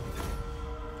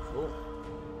 cool.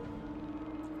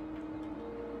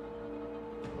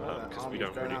 Well, Because we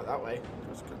don't going really. out that way.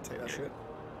 I'm just gonna take that shit.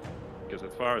 Because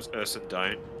as far as Urson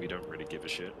dying, we don't really give a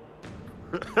shit.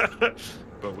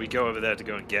 But we go over there to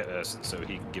go and get Urson so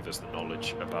he can give us the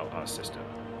knowledge about our sister.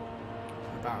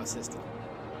 About our sister.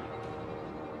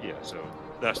 Yeah, so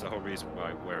that's the whole reason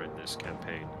why we're in this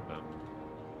campaign.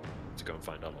 to go and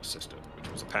find our lost sister, which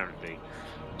was apparently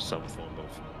some form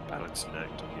of balancing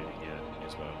act on getting here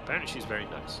as well. Apparently she's very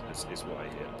nice, is what I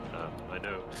hear.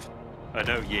 I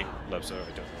know Ying loves her.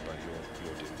 I don't know about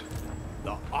your dude.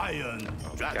 The Iron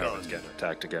Dragon. Carol's getting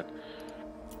attacked again.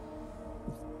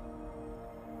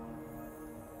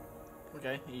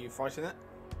 Okay, are you fighting it?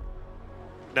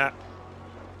 Nah.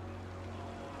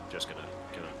 Just gonna.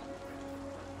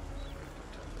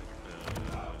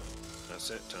 That's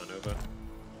it. Turn over.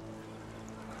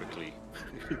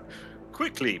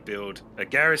 Quickly build a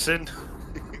garrison.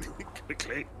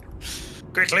 Quickly.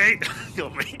 Oh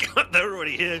my god, they're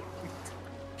already here.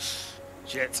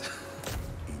 Shit.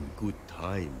 In good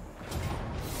time.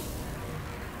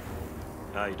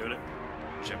 You doing it?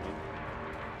 Shit.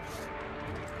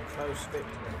 Close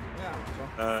victory.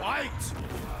 Yeah. Fight!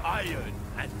 Iron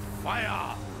and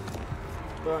fire!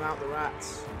 Burn out the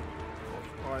rats.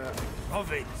 Occupy it.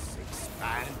 Province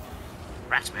expand.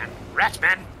 Ratman!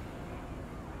 Ratman!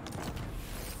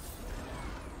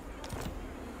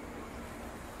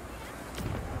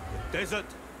 Desert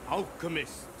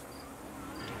alchemist.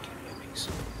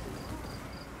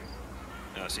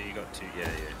 So you got two. Yeah.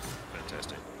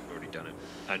 Fantastic. Already done it.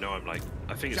 I know I'm like,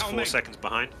 I think it's Shall 4 make- seconds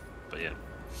behind, but yeah.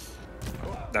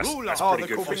 That's Ruler. Oh, pretty the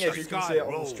good cool for thing is you can see it on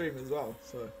the Roll. stream as well.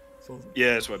 So it's awesome.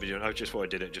 Yeah, that's what I've been doing. I just thought I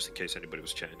did it just in case anybody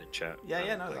was chatting in chat.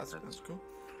 Yeah, no, like that's that. cool.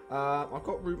 I've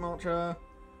got Root Marcher.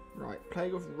 Right,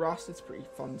 Plague of Rust. It's a pretty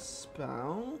fun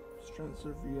spell. Strength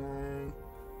of Yang.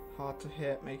 Hard to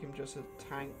hit. Make him just a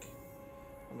tank.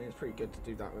 I mean, it's pretty good to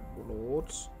do that with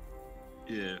Lords.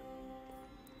 Yeah.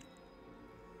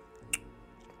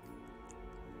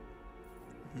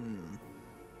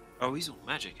 Oh, he's all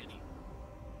magic, isn't he?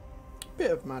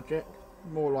 Bit of magic.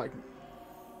 More like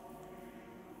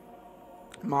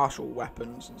martial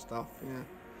weapons and stuff.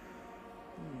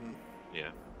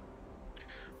 Yeah.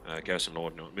 Yeah. Garrison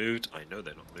Lord not moved. I know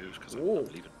they're not moved because I'm Ooh.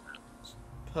 leaving.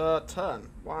 Per turn.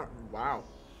 Wow.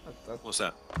 That's What's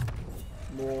that?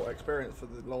 more experience for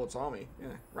the Lord's army. Yeah,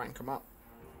 rank them up.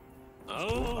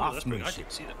 Oh, that's pretty. I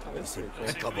didn't see that. That's pretty cool.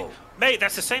 Impeccable. Mate,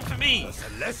 that's the same for me. The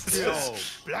celestial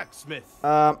blacksmith.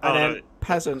 And Oh, then no,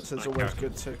 peasants is my always character.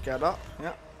 good to get up.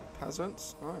 Yeah,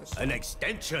 peasants. Nice. An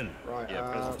extension. Right.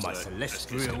 Yeah, presents, my that's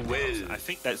celestial gonna be will. awesome. I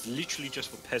think that's literally just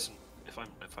for peasant. If I'm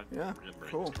Yeah,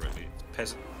 remembering cool. this correctly, it's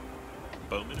peasant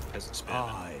bowman and peasant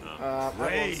spearman. Aye. That one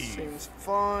Brave. seems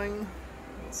fine.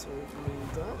 That's all we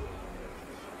need done.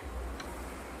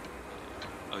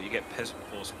 Oh, you get peasant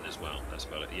horsemen as well. That's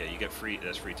about it. Yeah, you get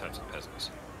there's 3 types of peasants.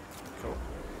 Cool.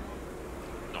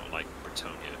 Not like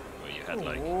Bretonia, where you had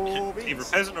like Oh, either a beans.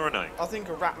 peasant or a knight. I think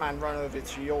a Ratman ran over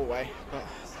to your way, but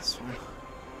that's fine.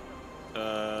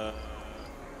 Oh,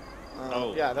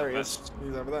 yeah, there he that's- is.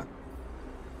 He's over there.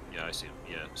 Yeah, I see him.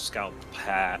 Yeah,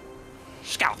 Scalpack.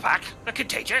 They're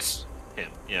contagious. Him.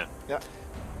 Yeah. Yeah.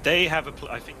 They have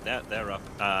I think they're up.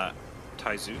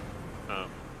 Taizu.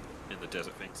 In the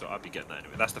desert thing, so I'll be getting that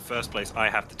anyway. That's the first place I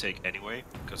have to take anyway,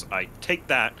 because I take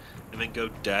that and then go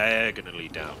diagonally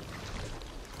down.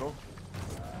 Cool.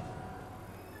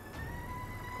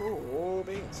 Cool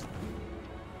beans.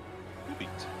 Cool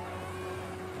beans.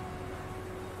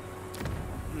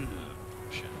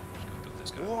 Shit, I'm just gonna put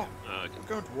this guy. War. Okay. We're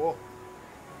going to war.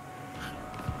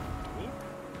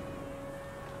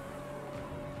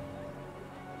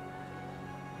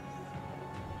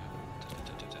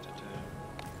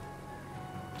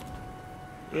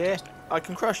 Yeah, I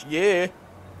can crush. Yeah,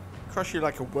 crush you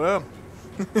like a worm.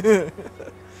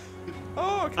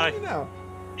 Oh, can Hi. you now?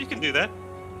 You can do that,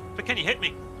 but can you hit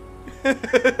me?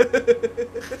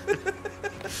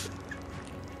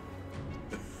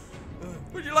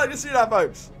 Would you like to see that,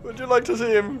 folks? Would you like to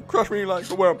see him crush me like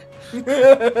a worm?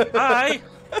 Hi!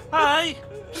 Hi!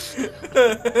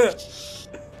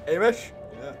 Amish?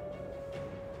 Yeah.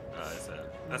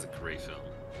 That's a great film.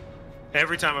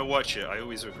 Every time I watch it, I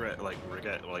always regret when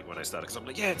I start, because I'm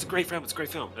like, yeah, it's a great film,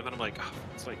 and then I'm like, oh,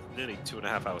 it's like nearly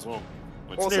 2.5 hours long.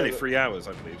 Well, it's Also, nearly 3 hours,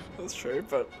 I believe. That's true,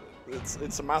 but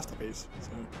it's a masterpiece. So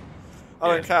I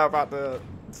Yeah. don't care about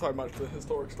so much the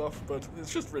historic stuff, but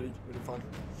it's just really fun.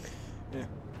 Yeah.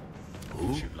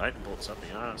 Who? Shoot lightning bolts up the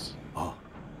ass. Ah,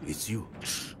 it's you.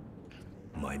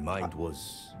 My mind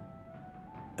was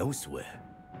elsewhere.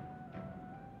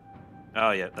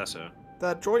 Oh yeah, that's her.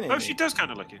 They're joining Oh, me. she does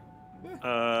kind of look you.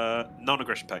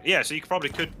 Non-aggression pact. Yeah, so you probably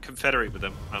could confederate with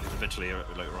them eventually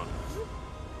later on.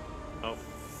 Oh,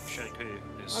 Shank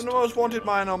is. I'm the most wanted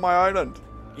man on my island.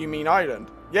 You mean island?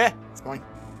 Yeah, it's mine.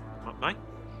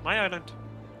 My island.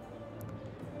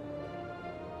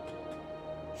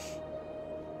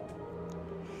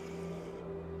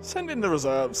 Send in the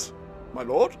reserves, my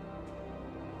lord.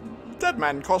 Dead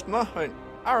man cost nothing.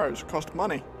 Arrows cost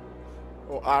money.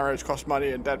 Or arrows cost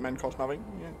money and dead men cost nothing.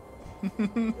 Yeah.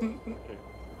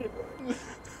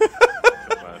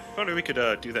 If only we could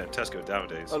do that in Tesco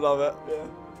nowadays. I love it, yeah.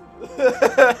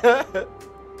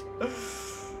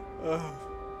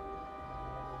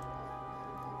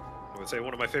 I would say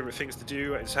one of my favorite things to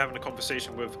do is having a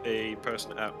conversation with a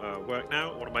person at work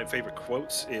now. One of my favorite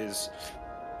quotes is,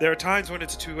 there are times when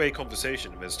it's a two-way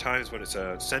conversation, and there's times when it's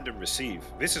a send and receive.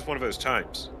 This is one of those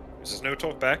times. This is no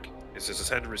talk back, it's just a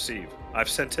send and receive. I've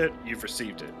sent it, you've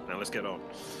received it. Now let's get on.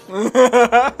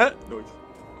 Nice.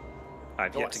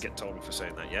 I've yet to get told for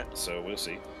saying that yet, so we'll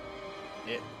see.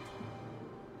 Yeah.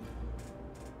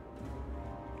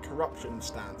 Corruption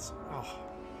stance. Oh.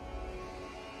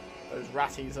 Those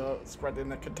ratties are spreading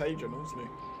the contagion, honestly.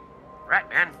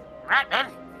 Ratman!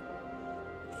 Ratman!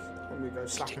 When we go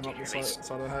slap him up the side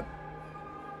of the head.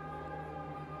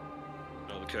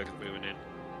 Oh, the Kirk is moving in.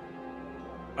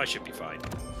 I should be fine.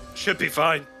 Should be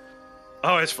fine!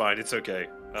 Oh, it's fine, it's okay.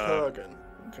 Kurgan.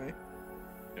 Okay.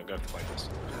 I'm going to fight this.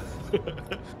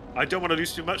 I don't want to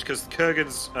lose too much because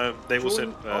Kurgan's, they will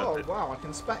send... oh, wow, I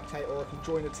can spectate or I can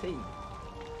join a team.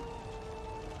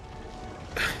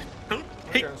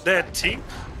 Hey, their team?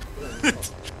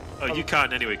 Oh, you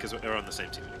can't anyway because we're on the same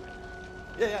team anyway.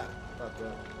 Yeah. But,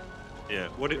 yeah.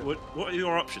 What are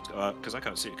your options? Because I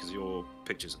can't see it because your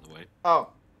picture's in the way. oh,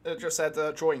 it just said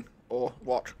join or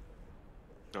watch.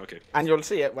 Okay. And you'll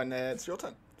see it when it's your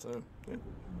turn. So, yeah.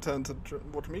 Turn to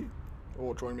watch me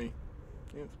or join me.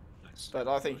 Yes. Nice. But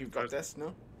I think you've got this,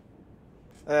 no?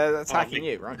 Attacking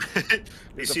you, right?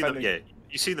 You see the, yeah.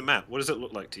 You see the map. What does it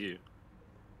look like to you?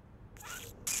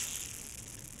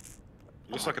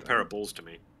 Looks like a pair of balls to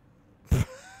me. Fair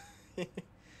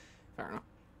enough.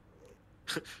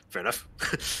 Fair enough.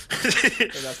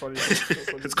 That's what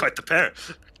It's quite the pair.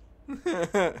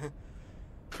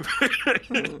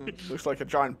 Looks like a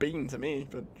giant bean to me,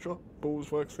 but sure,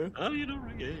 balls works too. Oh, you know,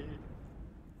 yeah.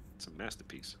 It's a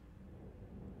masterpiece.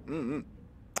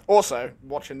 Also,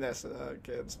 watching this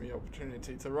gives me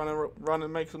opportunity to run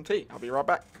and make some tea. I'll be right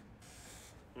back.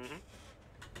 I'll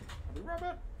be right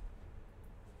back.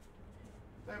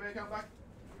 Maybe come back.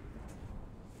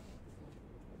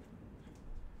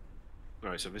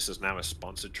 Alright, so this is now a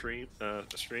sponsored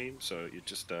stream, so you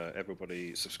just,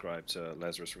 everybody subscribe to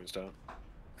Lazarus Runestar.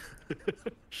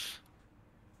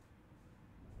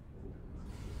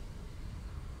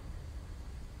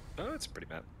 Oh, it's a pretty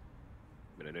map.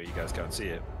 I mean, I know you guys can't see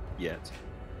it yet.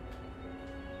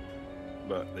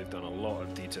 But they've done a lot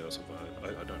of details of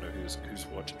I don't know who is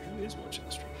watching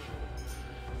the stream.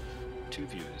 2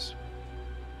 viewers.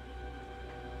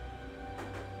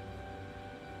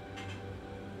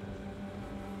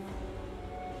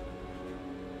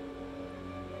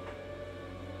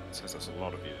 It says there's a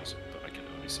lot of viewers, but I can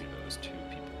only see that there's 2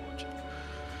 people watching.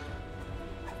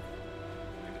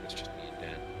 Maybe that's just me and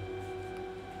Dan.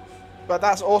 But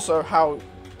that's also how.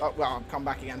 Well, I'll come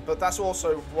back again. But that's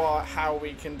also how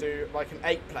we can do like an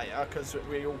 8-player because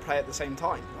we all play at the same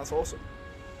time. That's awesome.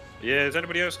 Yeah, has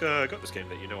anybody else got this game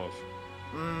that you know of?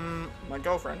 My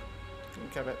girlfriend. Can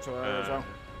give it to her as well.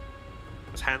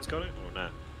 Has Hans got it or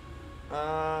not?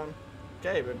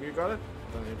 Gabe, have you got it?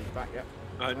 I don't know if he's back yet.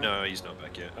 No, he's not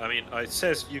back yet. I mean, it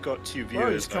says you got 2 viewers.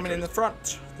 Oh, he's coming in the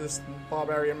front. This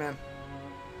barbarian man.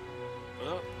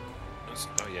 Oh,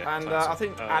 yeah. And I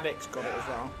think Addict's got it as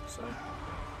well. So.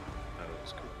 Oh,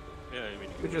 that's cool. Yeah, I mean,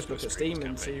 We just look at Steam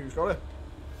and see who's got it.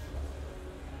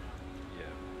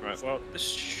 Yeah. Right. Well, this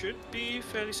should be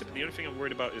fairly simple. The only thing I'm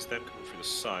worried about is them coming through the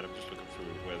side. I'm just looking through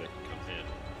where they can come in.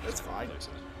 That's fine.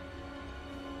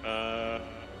 Alright,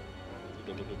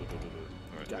 let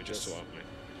me just sort out my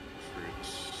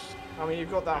fruits. I mean,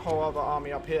 you've got that whole other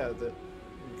army up here that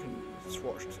you can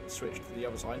switch to the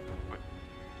other side. Right.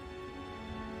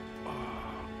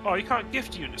 Oh, you can't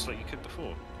gift units like you could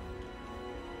before.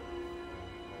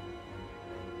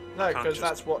 No, because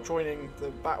that's what joining the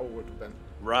battle would have been.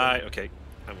 Right, okay.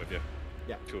 I'm with you.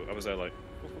 Yeah. Cool. I was there like,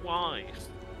 why?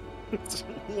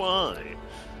 Why?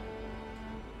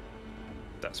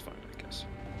 That's fine, I guess.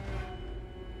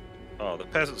 Oh, the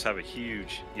peasants have a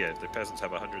huge... Yeah, the peasants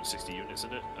have 160 units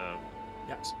in it.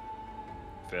 Yeah. It's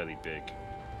fairly big.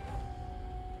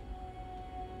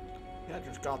 Yeah,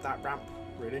 just guard that ramp,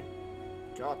 really.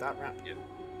 Guard that ramp. Yeah,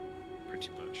 pretty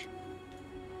much.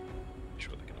 I'm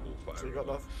sure they can all fire. So you got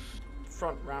the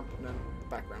front ramp and then the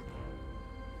back ramp.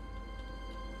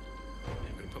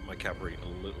 I'm going to put my cavalry a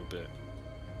little bit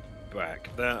back.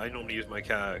 There, I normally use my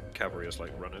cavalry as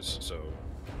like runners, so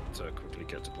to quickly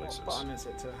get to places. What button is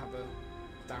it to have a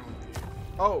down view?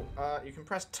 Oh, you can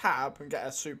press tab and get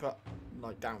a super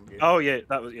like down view. Oh yeah,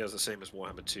 that was the same as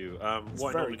Warhammer 2. It's What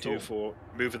I very normally do for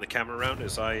moving the camera around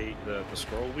is the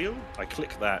scroll wheel. I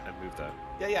click that and move that.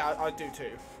 Yeah, I do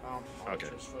too. Okay.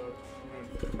 Just for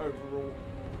overall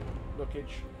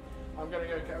lookage. I'm gonna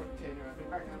go continue. I'll be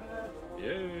back in a minute.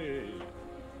 Yay!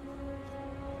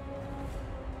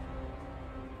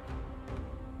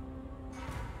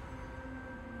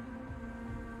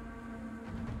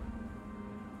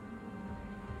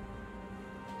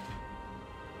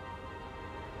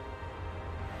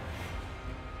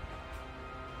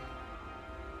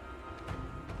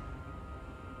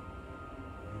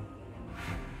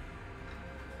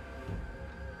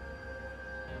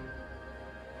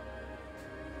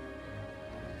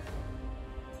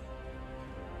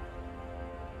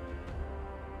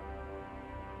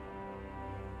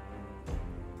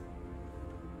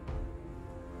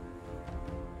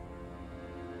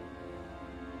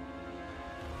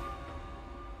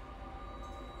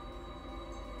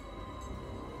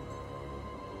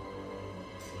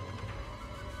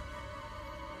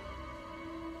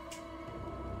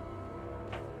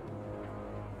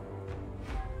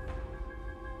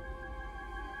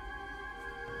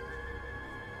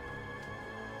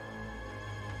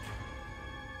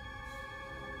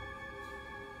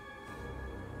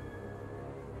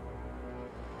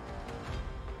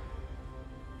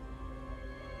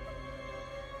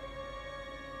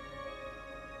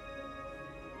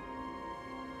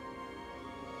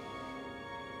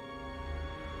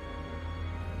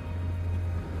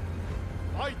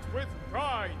 Fight with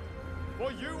pride,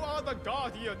 for you are the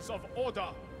guardians of order,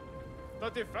 the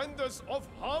defenders of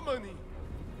harmony.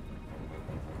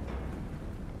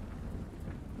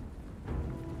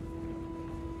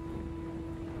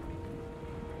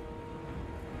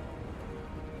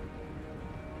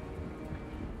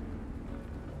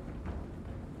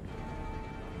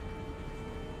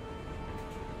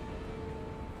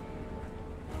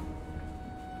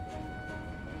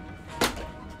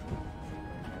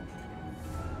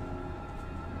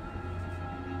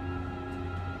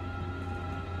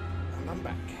 I'm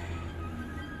back.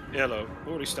 Hello.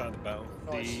 Already started the battle.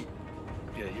 Nice.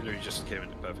 Yeah, you literally just came in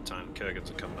at the perfect time. Kurgans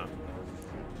are coming up.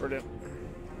 Brilliant.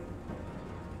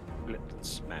 Let them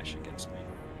smash against me.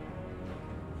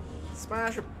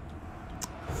 Smash him.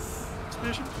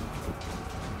 Smash him.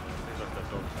 They left that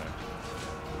dog back.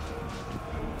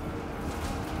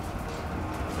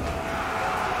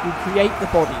 You create the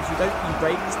bodies, you don't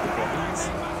erase the bodies.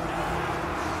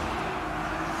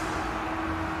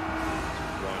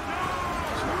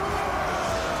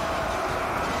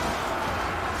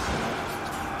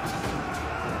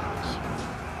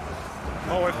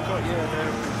 Oh, I forgot,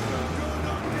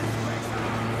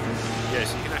 yeah,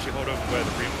 so you can actually hold on where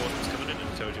the reinforcement's coming in, and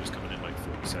it tells you it's coming in like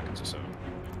 40 seconds or so.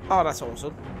 Oh, that's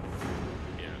awesome.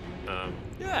 Yeah.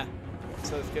 Yeah.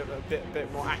 So let's get a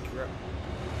bit more accurate.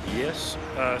 Yes,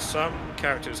 some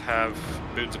characters have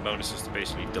boons and bonuses to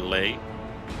basically delay,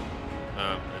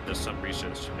 and there's some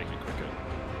resets to make it quicker.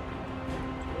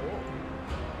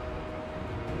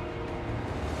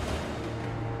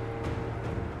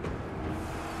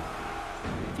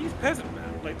 These peasant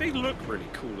men, like, they look really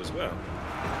cool as well. I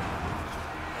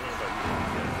don't know about you.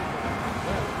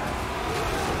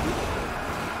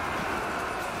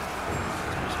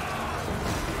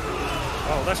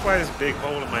 Oh, that's why there's a big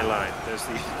hole in my line. There's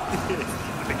the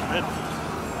the command.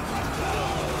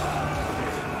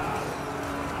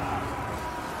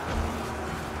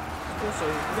 Also,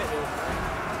 get your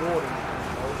warden.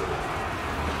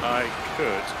 I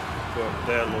could, but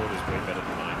their lord is way better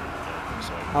than mine.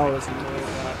 So Oh, is he more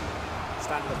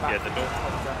standard back? Yeah, the North.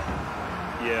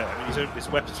 Yeah, I mean, his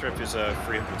weapon strength is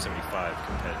 375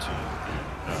 compared to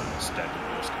the standard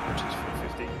Norse, which is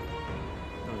 450.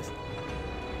 Nice.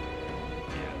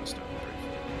 Yeah, that's not very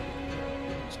good.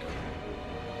 Let's go.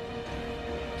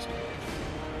 Let's go.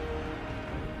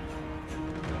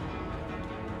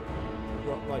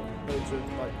 Got like loads of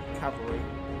like cavalry,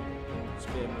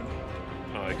 spearmen.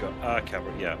 Oh, I got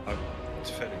cavalry. Yeah, I'm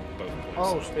defending both points.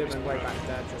 Oh, so spearmen way back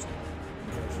there, just.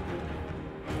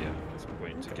 Yeah, I'm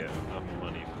waiting to get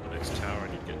money for the next tower. I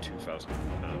need to get 2,000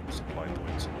 supply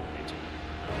points in order to.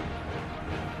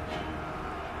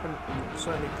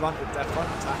 Certainly blunted their front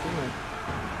attack, isn't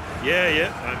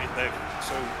Yeah. I mean,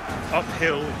 so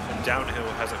uphill and downhill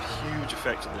has a huge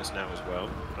effect on this now as well.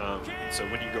 So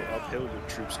when you go uphill, your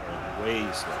troops are way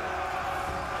slower.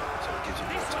 So it gives you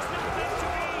more time to go.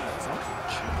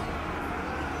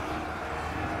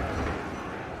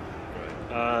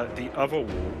 Right. The other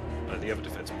wall, the other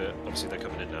defense bit, obviously they're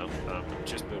coming in now.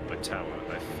 Just built my tower.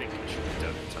 I think it should be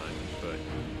done in time, but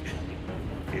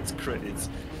it's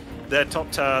their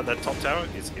top tower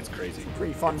it's crazy.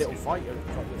 Pretty fun little fight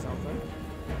you've got yourself there.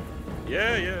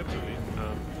 Yeah, absolutely.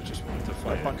 I just wanted to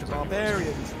fight A bunch it of 'cause I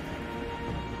barbarians.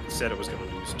 said I was going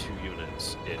to lose 2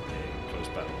 units in a close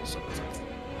battle, so it's like,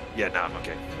 yeah, nah, I'm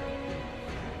okay.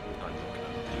 I'm not going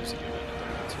to lose a unit in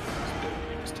that battle. Building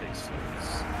units takes is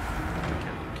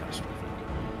catastrophic.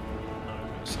 No,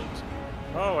 it sucks.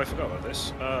 Oh, I forgot about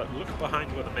this. Look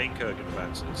behind where the main Kurgan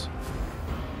advances.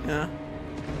 Yeah.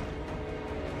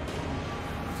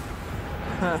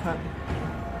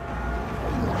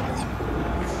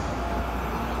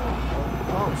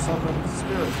 Oh, summon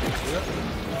spirits.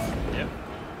 Yep.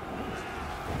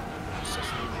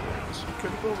 Could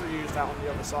have probably used that on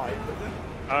the other side, but then...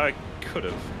 I could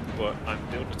have, but I'm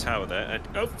building a tower there, and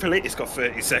hopefully it's got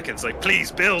 30 seconds. Like,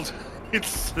 please build.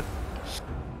 It's. You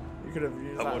could have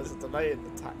used that as a delay in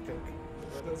the tactic.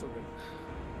 But that's all good.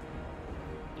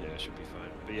 Yeah, it should be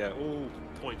fine. But yeah, all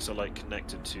points are like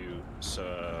connected to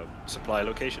supply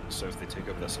locations. So if they take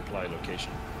over their supply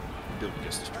location, building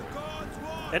gets destroyed.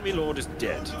 Enemy Lord is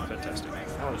dead. Fantastic.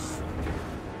 Nice.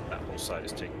 That whole side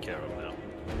is taken care of now.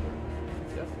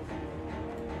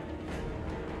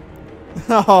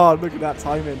 Oh, look at that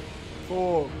timing.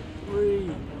 4,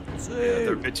 3, 2. Yeah,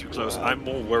 they're a bit too close. I'm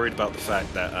more worried about the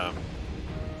fact that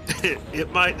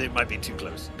they might be too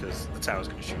close because the tower's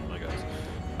going to shoot my guys.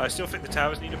 I still think the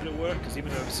towers need a bit of work because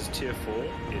even though this is tier 4,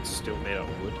 it's still made out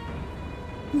of wood.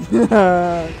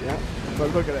 Yeah,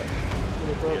 but look at it.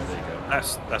 Yeah, there you go.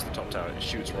 That's the top tower. It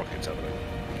shoots rockets out of it.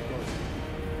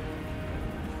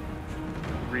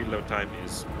 Reload time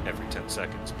is every 10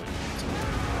 seconds. But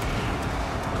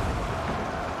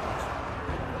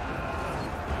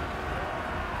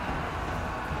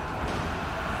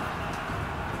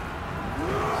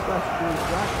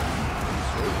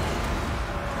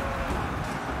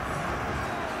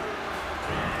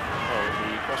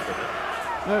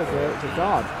no, the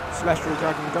guard. Celestial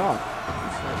Dragon Guard.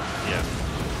 Yeah.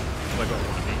 Well, I got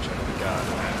one of each. I got the guard.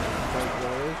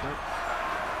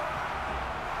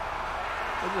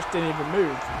 They just didn't even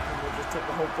move. And they just took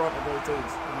the whole brunt of those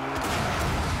dudes.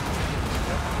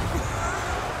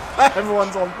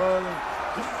 Everyone's on burning.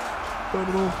 Burn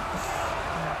them all.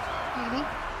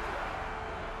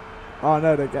 Oh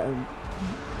no, they're getting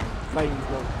flames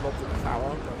lobbed at the tower,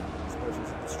 but I suppose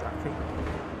it's a distraction.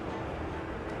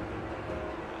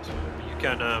 You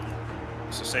can,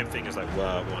 it's the same thing as like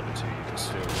War 1 and 2. You can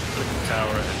still click the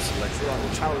tower and select. So like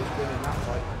the tower's winning that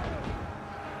fight.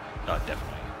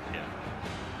 Definitely, yeah.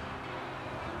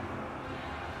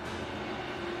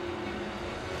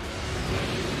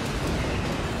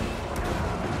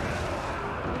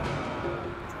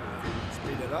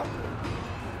 Speed it up.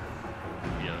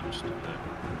 Yeah, I'm just doing that.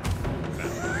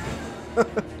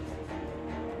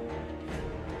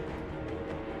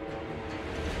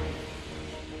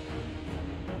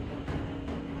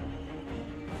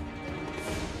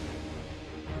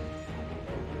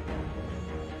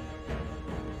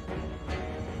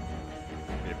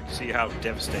 See how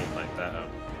devastating like that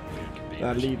dude can be.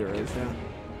 That leader is,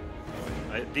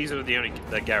 yeah. These are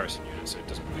the garrison units, so it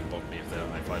doesn't really bother me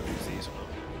if I lose these or not.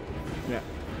 Yeah.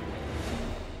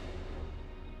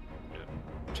 Yeah,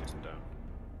 chase them down.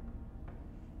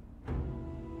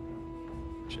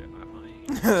 Shit,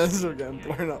 This is getting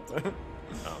blown up though.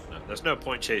 Oh no, there's no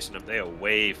point chasing them. They are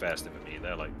way faster than me.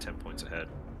 They're like 10 points ahead.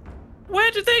 Where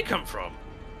did they come from?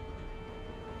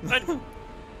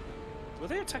 Were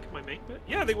they attacking my main bit?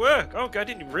 Yeah, they were. Oh, God, I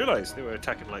didn't even realize they were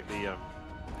attacking like the.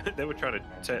 They were trying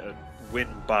to win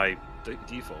by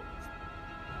default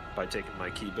by taking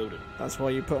my key building. That's why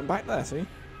you put them back there, see?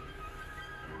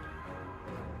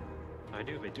 I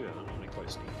knew they do it. I'm only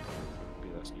quite sneaky. Be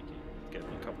that sneaky. Get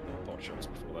a couple more pot shots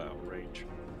before they're out of range.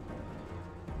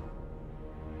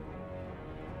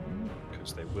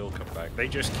 Because they will come back. They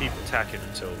just keep attacking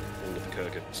until all of the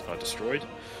Kurgans are destroyed.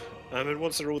 And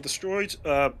once they're all destroyed,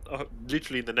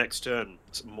 literally in the next turn,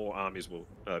 some more armies will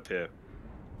appear.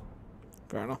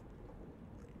 Fair enough.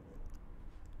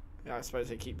 Yeah, I suppose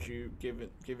it keeps you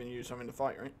giving you something to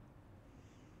fight, right?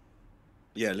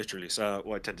 Yeah, literally. So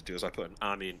what I tend to do is I put an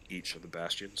army in each of the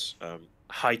bastions,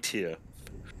 high tier,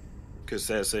 because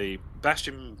there's a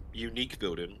bastion unique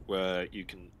building where you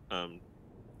can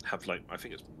have like I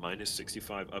think it's minus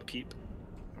 65 upkeep.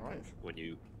 All right. When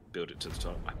you build it to the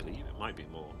top, I believe it might be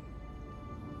more.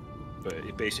 But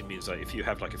it basically means that if you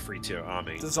have like a free tier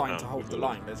army designed to hold the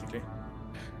line, basically.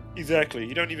 Exactly.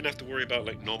 You don't even have to worry about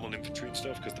like normal infantry and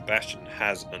stuff because the bastion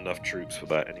has enough troops for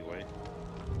that anyway.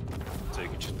 So you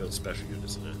can just build special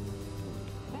units in it.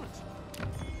 Right.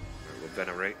 We'll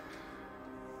venerate.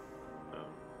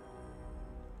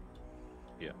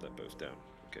 Yeah, they're both down.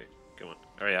 Okay, come on,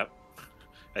 hurry up.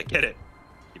 I get it.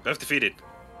 You're both defeated.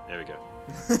 There we go.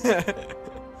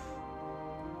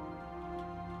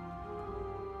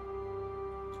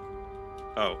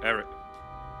 Oh, Eric.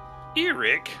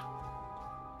 Eric?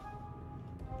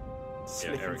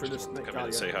 Sneaking Eric through the just wants to snake come in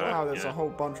and guardian. say hi. Wow, there's Yeah. a whole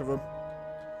bunch of them.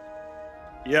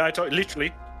 Yeah, I told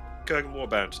literally. Kurgan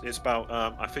Warband. It's about,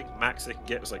 I think max they can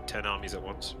get is like 10 armies at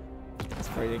once. That's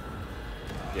crazy.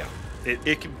 Yeah.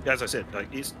 It can, as I said,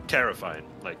 like it's terrifying,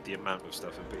 like the amount of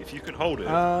stuff. But if you can hold it,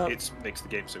 it makes the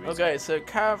game so easy. Okay, so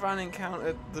caravan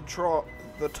encountered the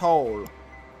toll.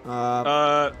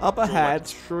 Up ahead,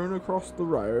 strewn across the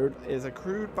road, is a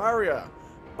crude barrier.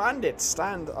 Bandits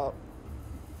stand up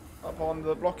on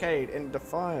the blockade in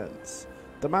defiance,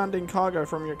 demanding cargo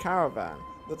from your caravan.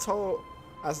 The toll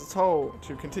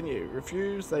to continue.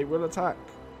 Refuse, they will attack.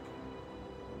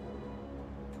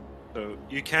 So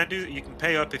you can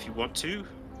pay up if you want to,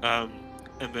 and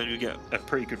then you get a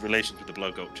pretty good relations with the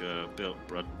blood culture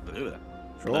blood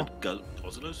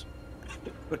guzzlers.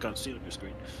 I can't see it on your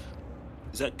screen.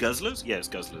 Is that guzzlers? Yeah, it's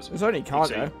guzzlers. It's only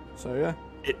cargo, so yeah.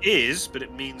 It is, but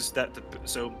it means that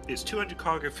so it's 200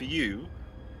 cargo for you,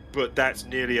 but that's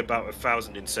nearly about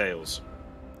 1,000 in sales.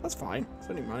 That's fine. It's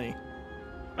only money.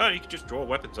 Oh, you can just draw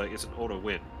weapons. Like it's an auto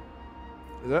win.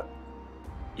 Is it?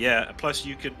 Yeah, plus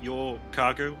your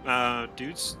cargo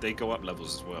dudes, they go up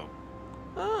levels as well.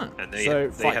 Ah, and they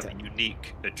have a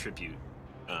unique attribute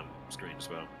screen as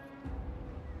well.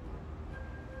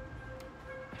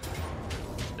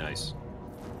 Nice.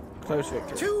 Close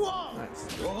victory. To arms!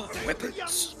 Nice.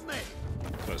 Weapons.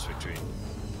 Close victory.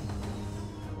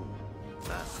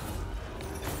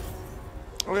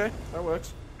 Okay, that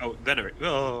works. Oh, venerate.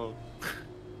 Oh.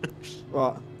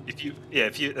 What?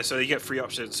 So you get 3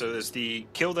 options. So there's the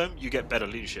kill them, you get better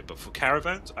leadership. But for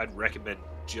caravans, I'd recommend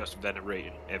just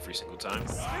venerating every single time.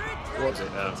 What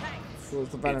does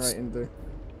the venerating do?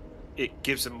 It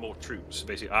gives them more troops.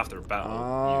 Basically, after a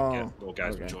battle, you get more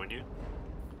guys to join you.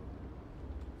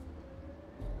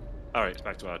 All right, it's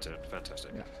back to our turn.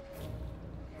 Fantastic. Yeah.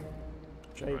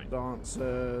 Jade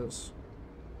dancers.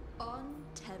 On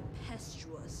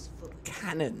tempestuous foot.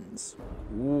 Cannons.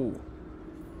 Ooh.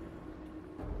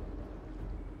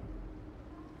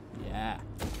 Yeah.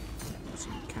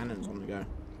 Some cannons on the go.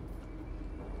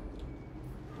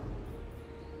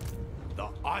 The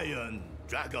Iron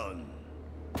Dragon.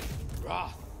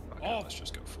 Wrath Okay, of let's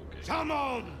just go full game.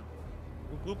 Shaman.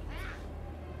 Whoop, whoop.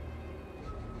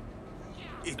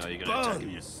 It No, you're gonna attack him.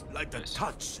 burns like the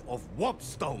touch of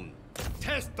warpstone.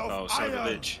 Test of Oh, son of a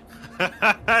iron.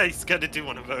 bitch. He's gonna do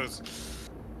one of those.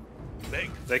 Make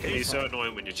They can be face so off.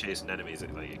 annoying when you're chasing enemies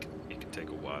that like it can take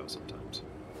a while sometimes.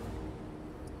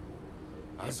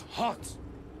 As hot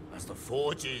as the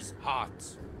forge's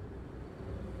heart.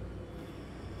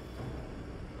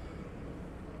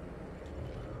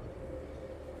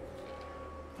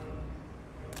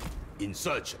 In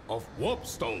search of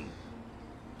warpstone.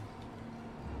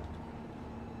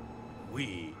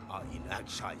 We are in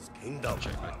Akshai's kingdom.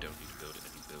 Check, I don't need to build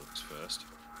any buildings first.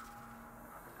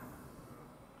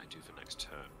 I do for next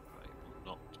turn. I will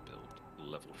not build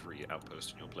level 3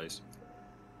 outpost in your place.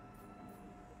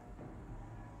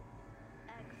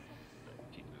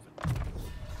 Keep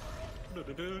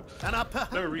moving. An upper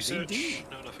No hand, research, indeed.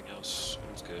 no nothing else.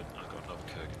 All's good. I've got another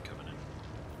Kurgan coming in.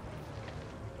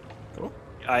 Cool.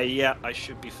 Yeah, I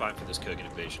should be fine for this Kurgan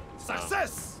invasion.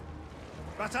 Success!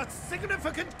 But at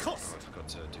significant cost. I forgot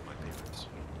to do my payments.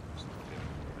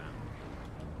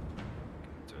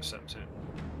 To accept it.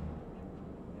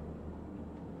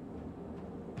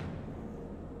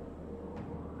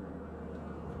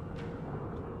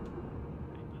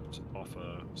 Payment,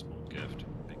 offer, small gift,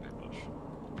 big bush.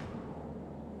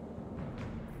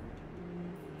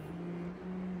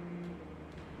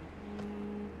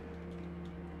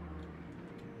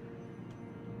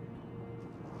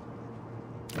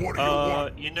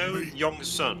 You know Yong's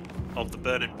son of the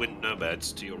Burning Wind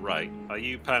Nomads to your right. Are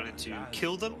you planning to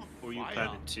kill them, or are you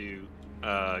planning to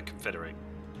confederate?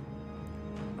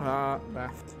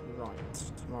 Left, right.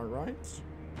 To my right.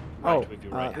 Right, with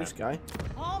your right this hand.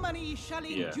 guy. Harmony shall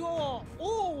Yeah. endure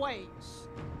always.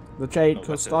 The Jade Oh, that's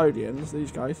it. Custodians,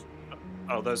 these guys.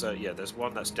 Oh, there's there's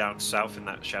one that's down south in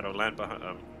that Shadowland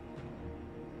behind.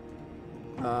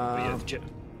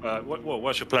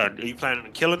 What's your plan? Are you planning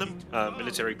on killing them?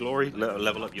 Military glory,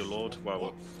 level up your lord.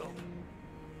 Well,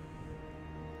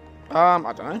 I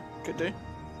don't know. Could do.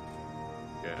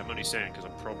 yeah, I'm only saying because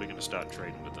I'm probably going to start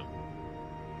trading with them.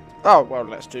 Oh well,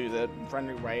 let's do the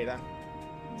friendly way then.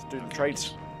 Let's do the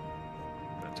trades.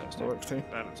 Fantastic. That works too.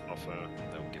 Balance offer.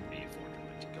 They'll give me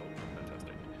 490 gold.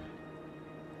 Fantastic.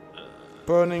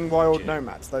 Burning Wild Yeah.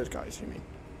 Nomads, those guys, you mean?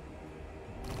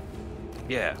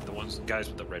 Yeah, the guys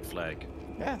with the red flag.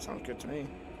 Yeah, sounds good to me.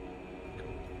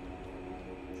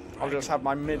 I'll just have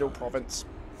my middle province.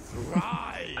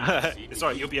 Rise in It's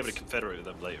alright, you'll be able to heat. confederate with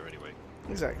them later anyway.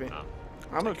 Exactly. Um,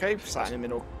 I'm okay sat in the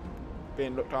middle,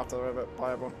 being looked after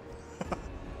by everyone.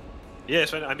 Yeah,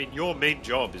 so I mean, your main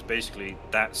job is basically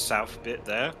that south bit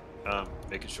there,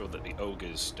 making sure that the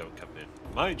ogres don't come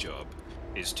in. My job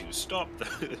is to stop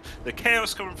the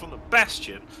chaos coming from the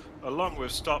bastion, along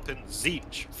with stopping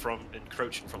Zeech from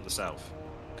encroaching from the south.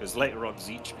 Because later on,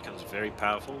 Zeech becomes very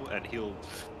powerful, and he'll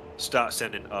start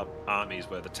sending up armies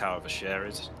where the Tower of Asher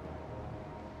is.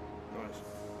 Nice.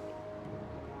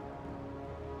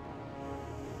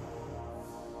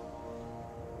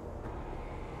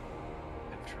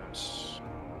 Entrance.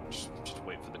 Just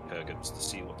wait for the Kurgans to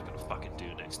see what they're gonna fucking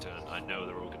do next turn. I know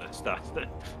they're all gonna start.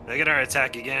 They're gonna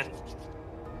attack again.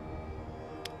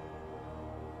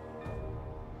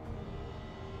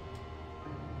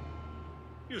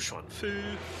 Yushuan Fu.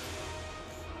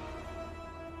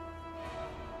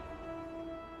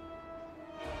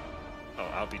 Oh,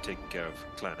 I'll be taking care of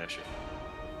Clan Escher.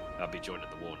 I'll be joining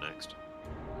the war next.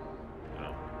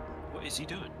 What is he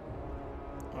doing?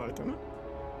 I don't know.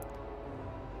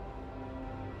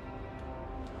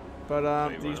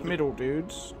 But Wait, these what? middle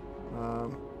dudes,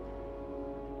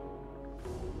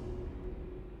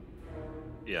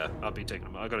 Yeah, I'll be taking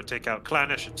them. I've got to take out Clan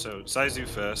Escher. So Saizu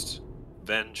first,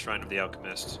 then Shrine of the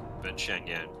Alchemist, then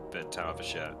Shangyan, then Tower of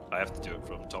Asher. I have to do it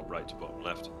from top right to bottom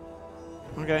left,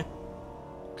 okay.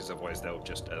 because otherwise they'll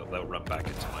just they'll run back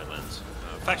into my lands.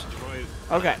 Faction destroy.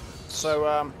 Okay,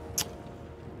 so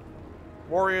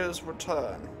warriors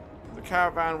return. The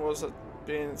caravan was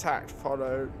being attacked,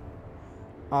 followed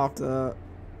after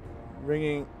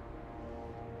ringing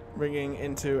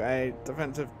into a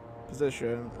defensive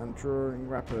position and drawing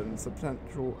weapons. The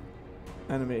potential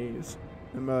enemies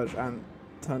emerged and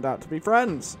turned out to be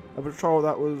friends. A patrol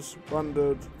that was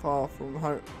wandered far from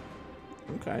home.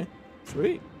 Okay,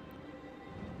 sweet.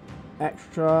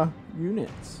 Extra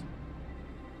units.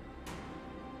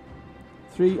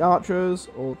 3 archers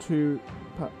or 2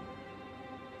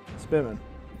 spearmen.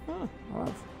 Ah, I'll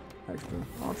have extra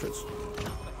archers.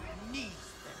 Needs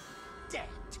them dead.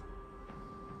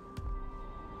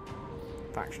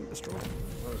 Faction destroy.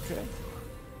 Okay.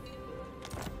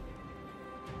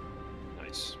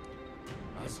 Nice.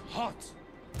 As hot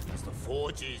as the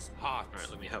forge is hot. All right,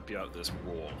 let me help you out with this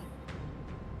war.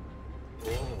 Oh,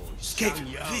 Escape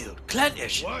Xiang Yang field. Clan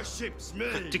Escher. worships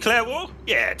me. Declare war?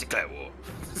 Yeah, declare war.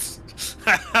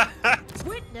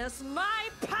 Witness my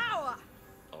power!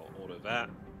 I'll order that.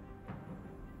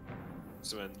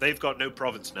 So they've got no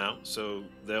province now, so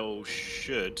they'll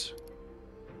should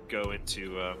go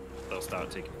into. They'll start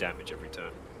taking damage every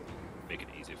turn, make it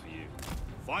easier for you.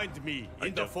 Find me I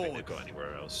in the don't think forge. they've got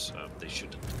anywhere else. They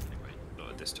shouldn't anyway. Not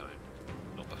at this time.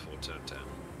 Not before turn 10.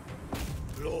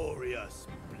 Glorious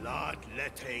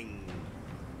bloodletting.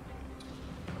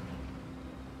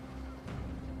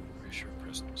 Reassuring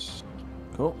presence.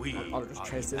 Cool. We I'll just are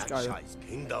chase in this guy. Ashai's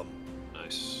kingdom.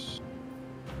 Nice.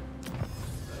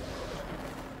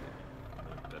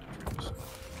 Better troops.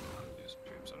 Use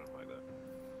troops. I don't like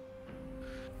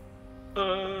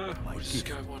that. My What does this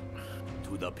gift guy want?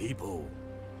 to the people.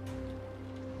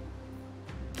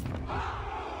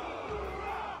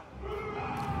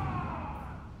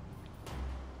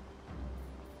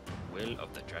 Will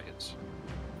of the Dragons.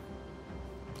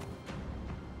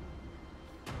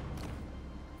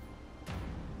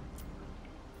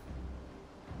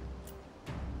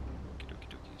 Okie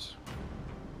dokies.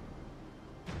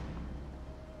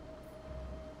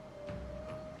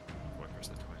 Why press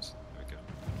that twice? There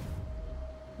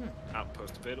we go.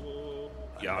 Outpost available.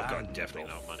 Yeah, I've got Land definitely of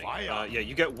enough money. fire. Yeah,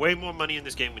 you get way more money in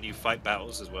this game when you fight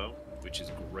battles as well, which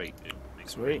is great. It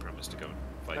makes me Sweet. promise to go and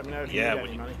fight. Let me know if yeah, you need when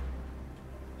any you, money.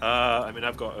 I mean,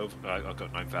 I've got 9,000. I've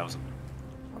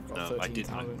got No, I did.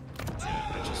 13,000.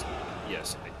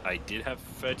 Yes, I did have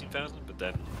 13,000, but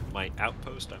then my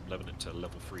outpost, I'm leveling it to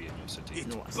level 3 in your city. It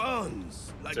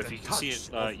burns like So if the you can see touch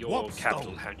in of your warpstone.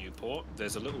 capital, Hanyu Port,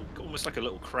 there's a little, almost like a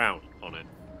little crown on it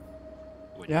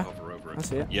when Yeah, you hover over it. I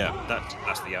see it. Yeah,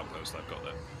 that's the outpost I've got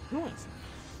there. Nice.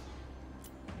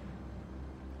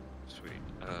 Sweet.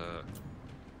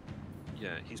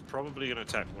 Yeah, he's probably going to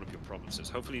attack one of your provinces.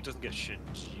 Hopefully he doesn't get Shinju,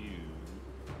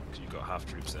 because you've got half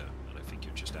troops there, and I think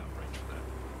you're just out of range for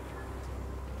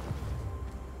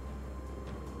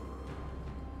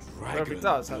that. Well, if it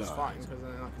does, that's fine, because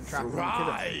then I can trap him and kill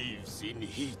him. Thrives in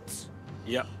heat.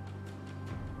 Yep.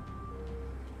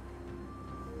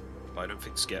 But I don't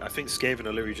think I think Scave and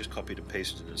Illyria just copied and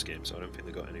pasted in this game, so I don't think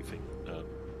they got anything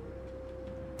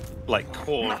like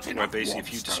core, where basically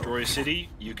if you destroy a city,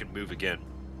 you can move again.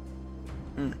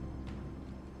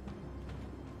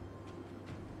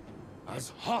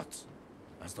 As hot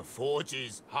as the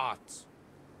forge's heart.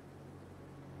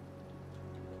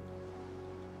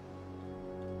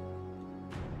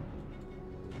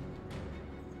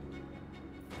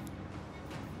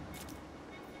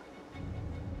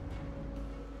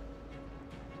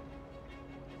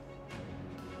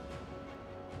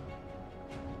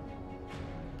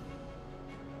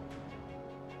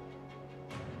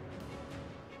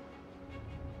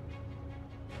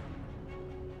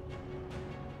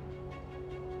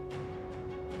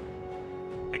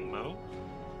 Mo?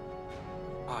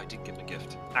 Oh, I did give him a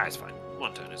gift. Ah, it's fine.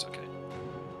 One turn is okay.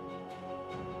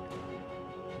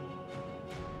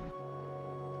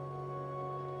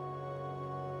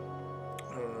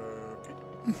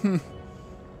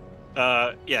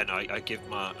 Yeah, no, I give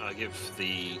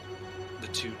the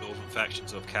two northern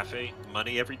factions of Cathay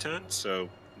money every turn, so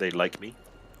they like me.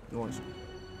 Nice.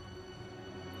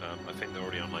 I think they're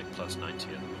already on like plus 90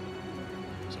 at the moment,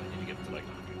 so I need to get them to like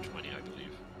 120, I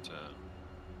believe, to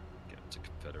get them to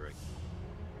confederate.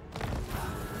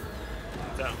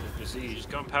 Down with besieged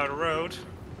Gunpowder Road.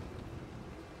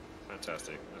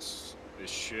 Fantastic. This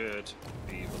should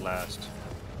be the last,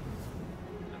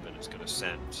 and then it's going to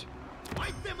send.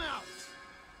 Wipe them out!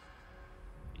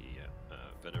 Yeah,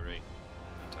 venerate.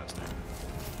 Fantastic.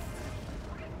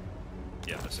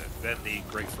 Yeah, that's it. Then the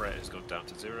Great Threat has gone down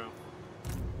to 0.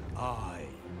 I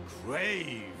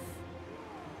crave.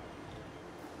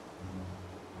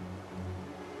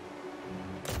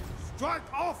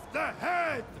 Strike off the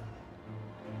head!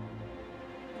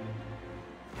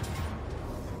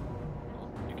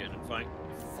 You get in fight.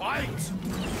 Fight!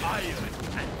 Iron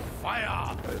and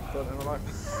fire!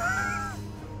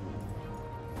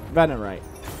 Venerate.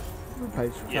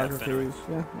 Replace Yeah, casualties.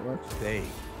 Yeah, it works. They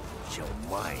shall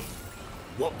mine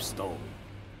Whopstone.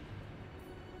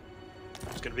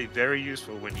 It's going to be very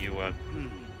useful when you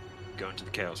go into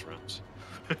the Chaos Realms.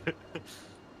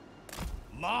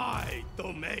 My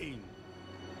domain.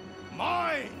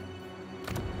 Mine!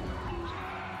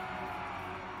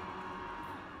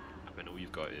 I mean, all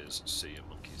you've got is sea and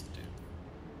monkeys to do.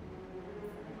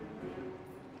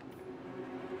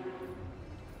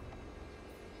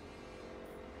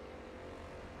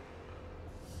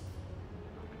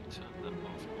 Turn that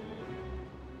off.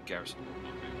 Garrison.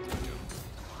 Okay, there we go.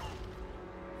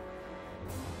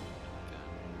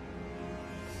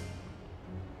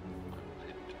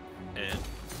 And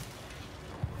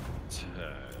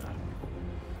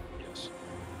yes.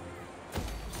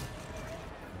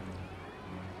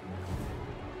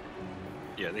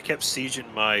 Yeah, they kept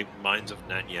sieging my mines of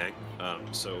Nanyang,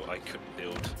 so I couldn't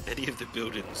build any of the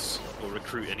buildings or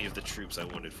recruit any of the troops I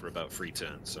wanted for about 3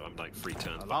 turns. So I'm like 3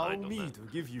 turns Allow behind on me that. to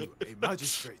give you a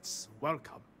magistrate's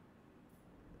welcome.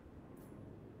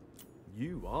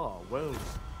 You are well.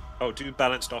 Oh, do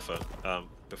balanced offer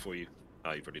before you.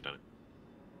 Ah, you've already done it.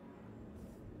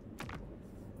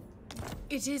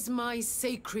 It is my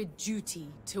sacred duty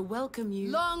to welcome you.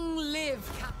 Long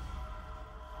live Cap.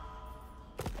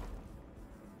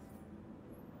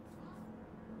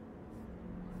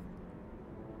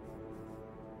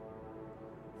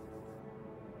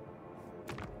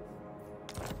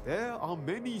 There are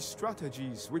many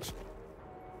strategies which...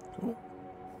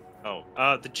 Oh,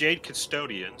 the Jade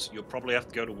Custodians, you'll probably have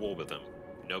to go to war with them.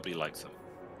 Nobody likes them.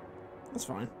 That's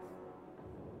fine.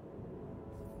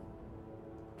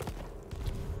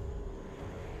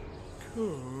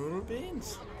 Cool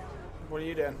beans. What are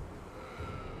you doing?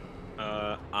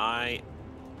 I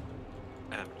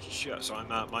am just... So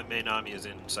my main army is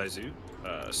in Saizu.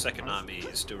 Second army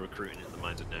is still recruiting in the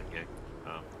mines of Nanyang.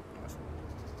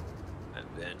 And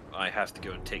then I have to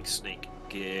go and take Snake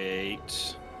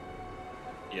Gate.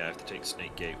 Yeah, I have to take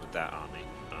Snake Gate with that army.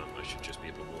 I should just be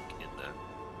able to walk in there.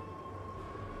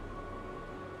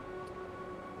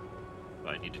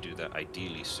 But I need to do that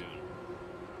ideally soon.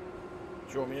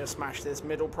 Do you want me to smash this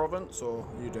middle province, or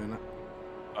are you doing it?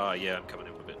 Yeah, I'm coming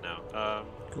in with it now.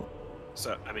 Cool.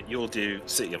 So, I mean, you'll do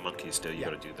City of Monkeys still, you Yeah.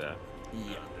 gotta do that.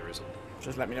 Yeah. There isn't.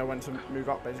 Just let me know when to move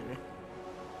up, basically.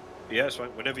 Yeah, it's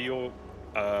fine. Whenever you're,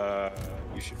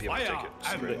 you should be able to take it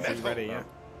Fire and straight. metal. Ready, yeah.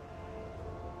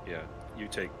 Yeah, you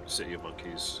take City of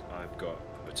Monkeys. I've got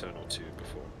Eternal 2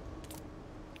 before.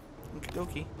 Okie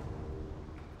dokie.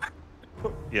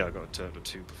 Yeah, I got Eternal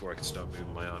 2 before I can start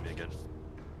moving my army again.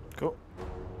 Cool.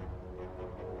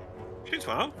 Shoots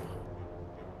well.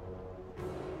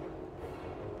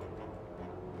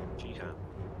 Jihan.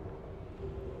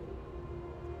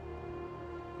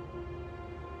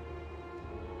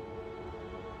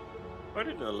 Oh I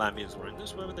didn't know Lamians were in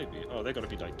this. Where would they be? Oh, they're gonna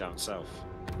be like down south.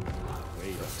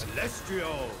 Wait.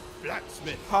 Celestial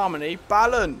blacksmith. Harmony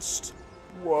balanced.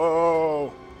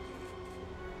 Whoa.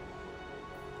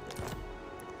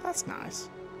 That's nice.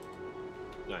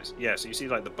 Nice. Yeah, so you see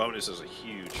like the bonuses are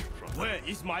huge from that. Where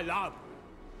is my lab?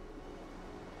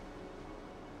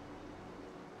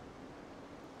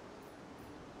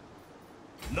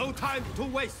 No time to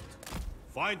waste.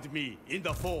 Find me in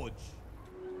the forge.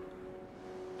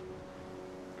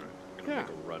 I'm gonna Yeah.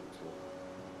 make a run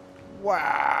for.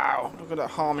 Wow. Look at that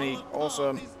harmony.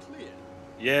 Awesome.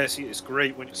 Yeah, see, it's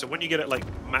great when you get it like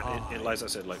as I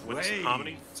said, like when it's in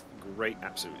harmony, it's great,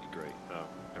 absolutely great.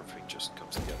 Everything just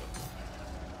comes together.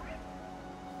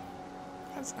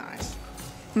 That's nice.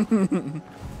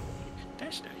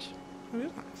 That's nice. It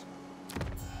is nice.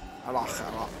 I like it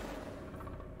a lot.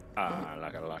 I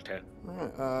like it a lot.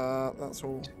 Right, that's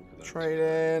all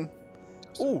trading.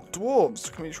 Oh,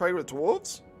 dwarves. Can we trade with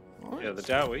dwarves? Nice. Yeah, the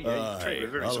Dowie. Yeah, you trade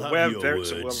with very, so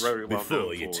we're very well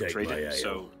known for trading.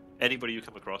 So anybody you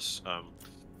come across,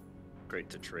 great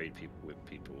to trade people with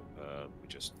people. We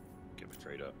just give a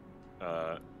trade up.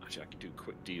 Actually, I can do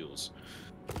quick deals.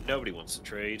 Nobody wants to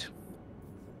trade.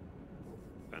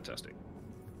 Fantastic.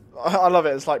 I love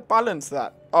it. It's like balance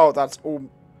that. Oh, that's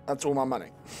all my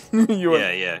money. You want,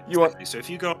 yeah. You want? So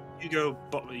if you go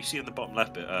bottom, you see in the bottom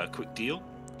left bit, quick deal.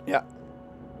 Yeah.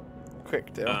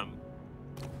 Quick deal.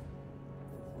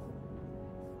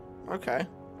 Okay.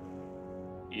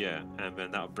 Yeah, and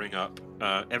then that'll bring up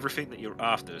everything that you're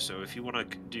after. So if you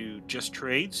want to do just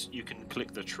trades, you can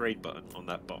click the trade button on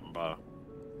that bottom bar.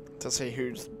 To see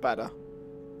who's better.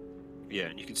 Yeah,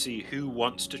 and you can see who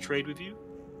wants to trade with you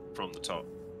from the top.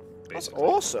 That's Basically.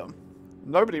 awesome.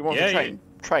 Nobody wants to Yeah.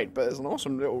 trade, but there's an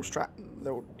awesome little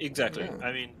Exactly. Yeah.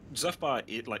 I mean,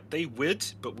 Zuffbar, like they would,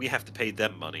 but we have to pay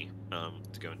them money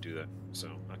to go and do that. So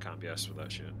I can't be asked for that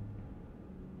shit.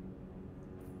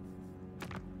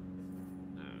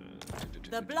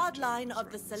 The bloodline of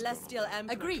the Celestial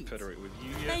Emperor. Agreed. Confederate with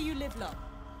you May yet? you live long.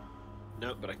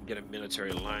 No, but I can get a military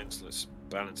alliance. Let's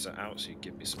balance that out so you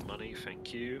give me some money.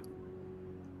 Thank you.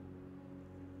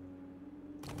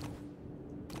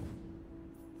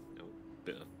 Oh,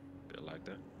 bit of lag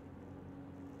there.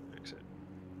 Exit.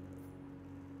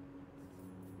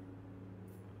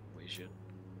 Where's you?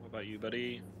 What about you,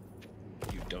 buddy?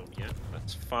 You don't yet.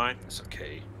 That's fine. It's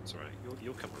okay. It's alright.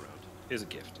 You'll come around. Here's a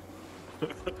gift.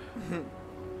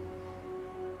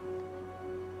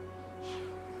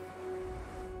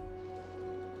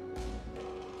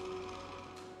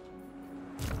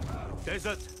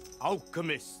 Desert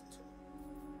alchemist.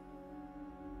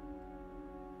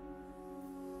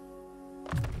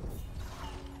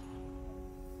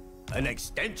 An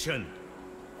extension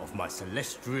of my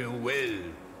celestial will.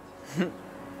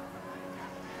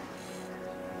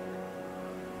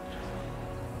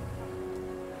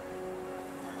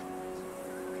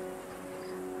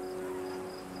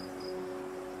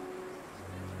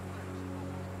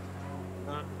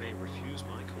 None may refuse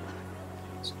my call.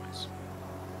 That's nice.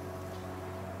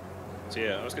 So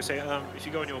yeah, I was gonna say, if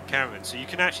you go on your caravan, so you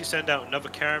can actually send out another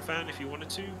caravan if you wanted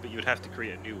to, but you would have to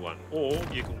create a new one, or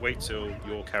you can wait till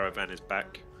your caravan is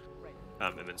back,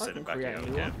 and then send it back out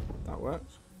again. That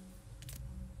works.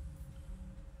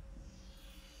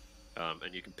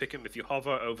 And you can pick them if you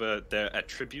hover over their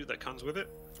attribute that comes with it.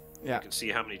 Yeah. You can see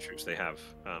how many troops they have.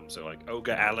 So like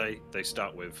Ogre Ally, they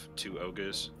start with 2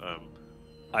 ogres.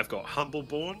 I've got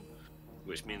Humbleborn,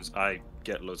 which means I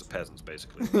get loads of peasants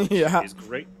basically. Which Yeah. is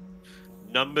great.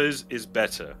 Numbers is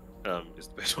better, is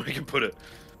the best way you can put it.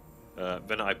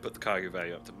 Then I put the cargo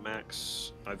value up to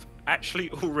max. I've actually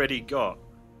already got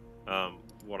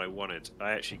what I wanted.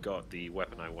 I actually got the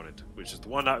weapon I wanted, which is the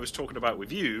one that I was talking about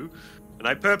with you. And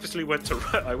I purposely went to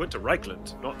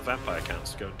Reichland, not the vampire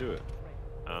counts, to go and do it,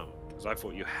 because I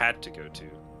thought you had to go to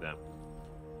them.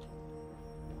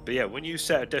 But yeah, when you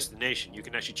set a destination, you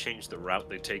can actually change the route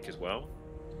they take as well.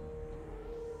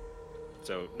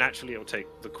 So naturally, it'll take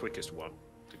the quickest one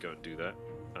to go and do that.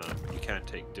 You can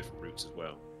take different routes as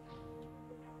well.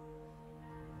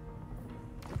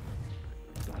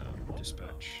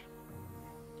 Dispatch.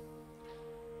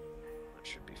 That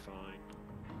should be fine.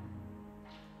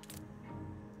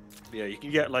 But yeah, you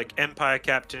can get like Empire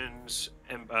captains,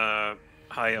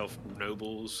 high elf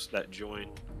nobles that join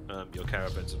your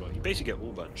caravans as well. You basically get a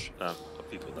whole bunch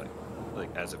of people that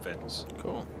like as events.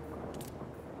 Cool.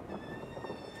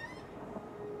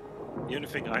 The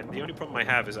only problem I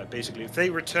have is that basically if they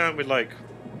return with like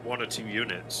 1 or 2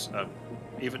 units,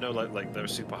 even though like they're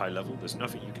super high level, there's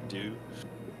nothing you can do.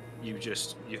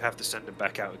 You have to send them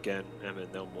back out again, and then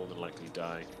they'll more than likely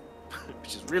die,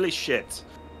 which is really shit.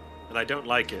 And I don't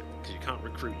like it, because you can't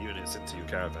recruit units into your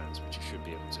caravans, which you should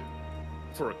be able to.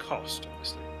 For a cost,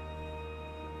 obviously.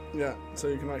 Yeah, so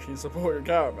you can actually support your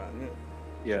caravan, yeah.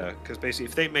 Yeah, because basically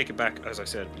if they make it back, as I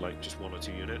said, like just 1 or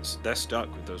 2 units, they're stuck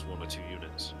with those 1 or 2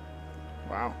 units.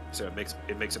 Wow. So it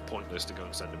makes it pointless to go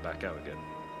and send them back out again.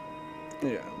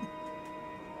 Yeah.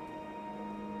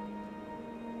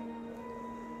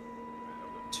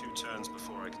 I've got 2 turns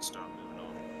before I can start moving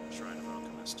on Shrine of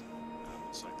Alchemist.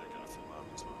 Looks like they got a full army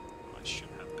as well. I should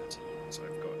have better units.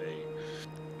 I've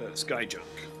got a Sky Junk,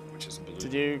 which is a balloon.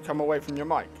 Did you come away from your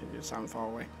mic? You sound far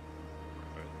away.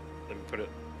 Right, let me put it...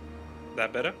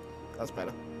 That better? That's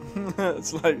better.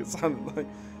 It's like, it sounded like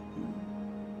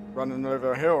running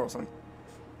over a hill or something.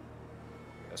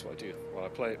 That's what I do. While I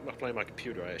play my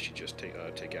computer, I actually just take it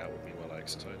out with me while I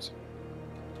exercise.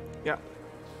 Yeah.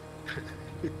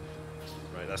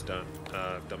 Right, that's done.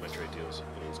 I've done my trade deals.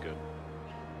 It was good.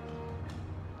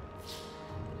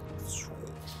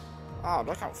 Ah,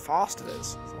 look how fast it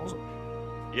is. It's awesome.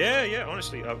 Yeah,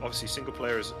 honestly. Obviously, single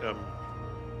players,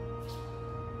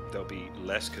 there'll be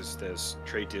less because there's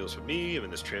trade deals for me and then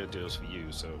there's trade deals for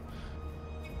you, so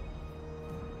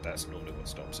that's normally what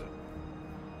stops it.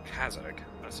 Kazakh?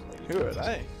 That's a new Who are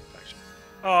they? faction.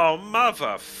 Oh,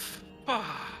 mother!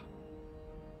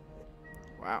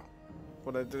 Wow.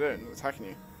 What are they doing? They're attacking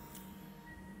you.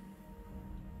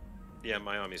 Yeah,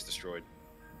 my army's destroyed.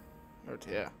 Oh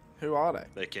dear. Who are they?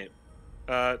 They came.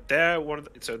 They're one of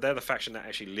so they're the faction that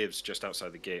actually lives just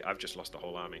outside the gate. I've just lost the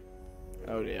whole army.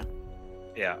 Oh dear.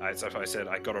 Yeah, as I said,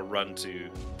 I got to run to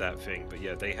that thing. But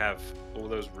yeah, they have all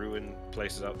those ruin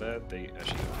places out there. They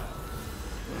actually.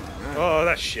 Oh,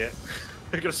 that's shit.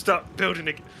 I gotta start building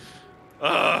it.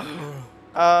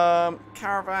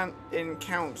 Caravan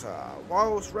encounter.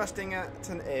 Whilst resting at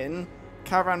an inn,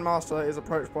 caravan master is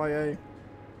approached by a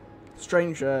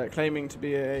stranger claiming to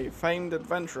be a famed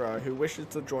adventurer who wishes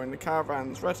to join the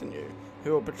caravan's retinue,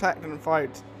 who will protect and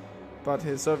fight, but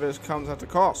his service comes at a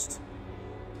cost.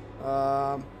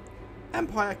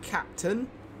 Empire captain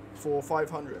for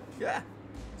 500. Yeah,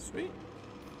 sweet.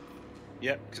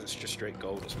 Yeah, because it's just straight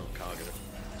gold. It's not cargo,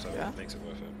 so Yeah. it makes it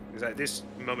worth it. Because at this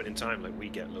moment in time, like we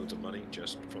get loads of money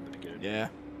just from the beginning. Yeah,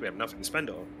 We have nothing to spend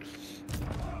it on.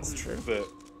 that's true. But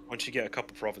once you get a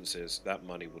couple provinces, that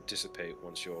money will dissipate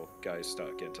once your guys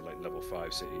start getting to like level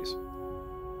 5 cities.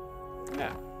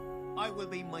 Yeah. I will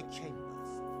be in my chambers.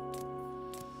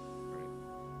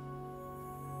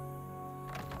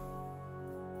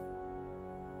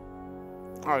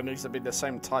 Oh, it needs to be the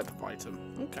same type of item.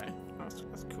 Okay, that's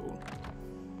cool.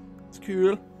 It's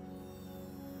cool.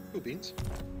 Cool beans.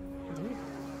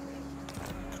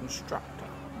 Constructor.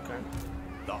 Okay.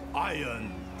 The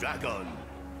Iron Dragon.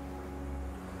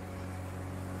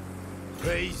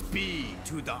 Praise be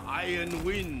to the Iron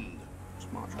Wind.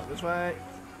 Let's march right this way.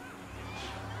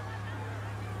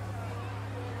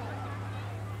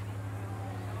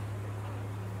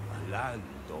 A land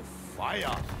of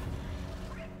fire.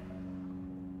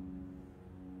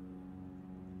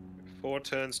 4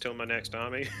 turns till my next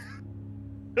army.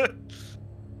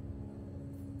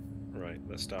 Right,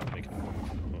 let's start making.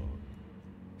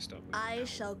 Start moving I now.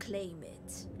 shall claim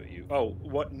it. But you. Oh,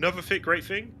 what? Another great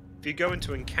thing. If you go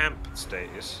into encamp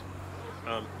status,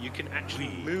 you can actually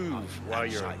move while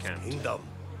you're Franchise encamped. Kingdom.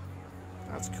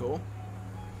 That's cool.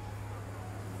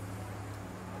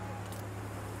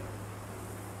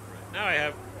 Right, now I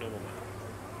have normal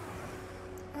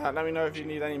money. Let me know if you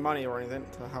need any money or anything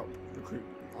to help recruit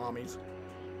armies.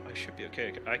 I should be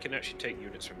okay. I can actually take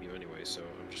units from you anyway, so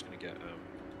I'm just gonna get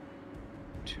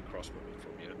 2 crossbowmen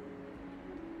from you.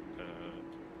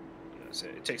 That's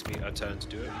it. It takes me a turn to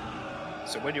do it.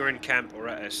 So when you're in camp or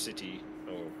at a city,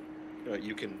 or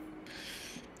you can.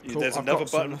 Cool, There's I've another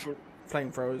got button some for.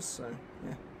 flamethrowers, so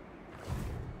yeah.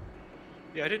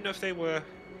 Yeah, I didn't know if they were.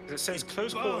 It says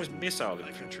close quarters missile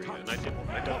infantry, and I don't know if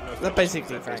They're that was-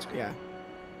 basically that basically- yeah.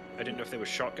 I didn't know if they were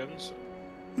shotguns.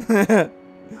 I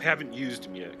haven't used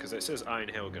them yet because it says iron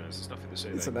hail gunners. There's nothing to say.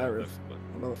 It's like, hilarious. like,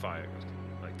 I love it. fire,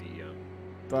 like the.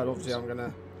 But obviously I'm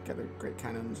gonna get the great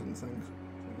cannons and things.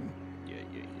 Yeah.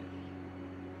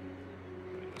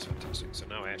 Right, that's fantastic. So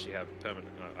now I actually have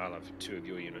permanent. I'll have 2 of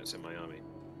your units in my army.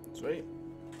 Sweet.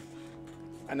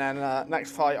 And then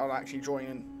next fight I'll actually join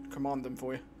and command them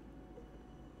for you.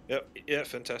 Yep. Yeah.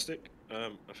 Fantastic.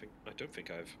 I don't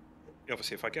think I've.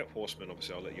 Obviously, if I get horsemen,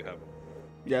 obviously I'll let you have them.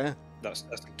 Yeah. That's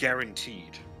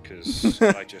guaranteed because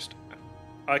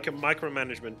I can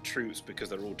micromanagement troops because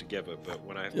they're all together, but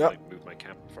when I have to like, move my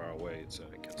camp far away,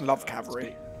 it gets Love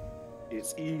cavalry.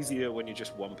 It's easier when you're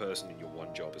just one person and your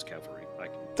one job is cavalry.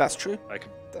 That's true. I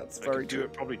can That's I very could do true.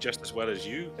 it probably just as well as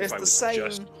you. It's if I the was same.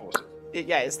 Just horses.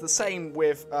 yeah, it's the same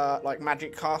with like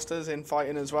magic casters in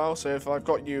fighting as well. So if I've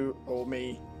got you or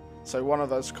me, so one of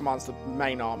those commands the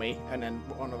main army, and then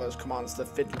one of those commands the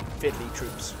fiddly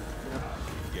troops. You know?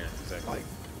 Yeah, exactly. Like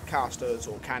casters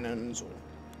or cannons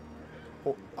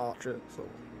or archers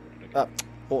or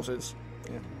horses.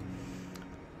 Yeah.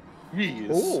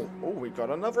 Yes. Oh, we've got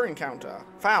another encounter.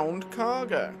 Found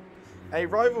cargo. A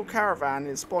rival caravan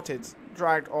is spotted,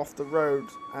 dragged off the road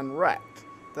and wrecked.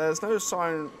 There's no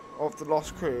sign of the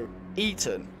lost crew.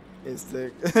 Eaten is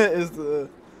the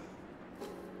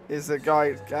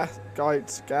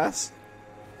guide's guess.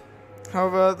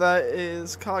 However, there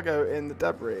is cargo in the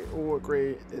debris. All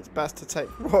agree it's best to take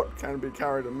what can be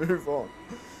carried and move on.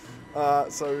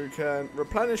 So we can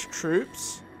replenish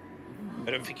troops.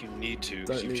 I don't think you need to, Don't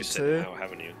because you've need just to. sent it out,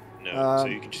 haven't you? No, so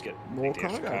you can just get more take the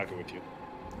extra cargo. cargo with you.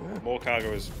 Yeah. More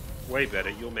cargo is way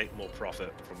better. You'll make more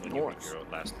profit from when you reach Nice. your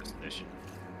last destination.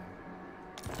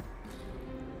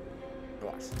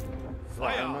 Nice.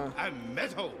 Fire and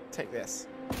metal. Take this.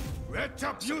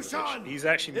 Retribution. He's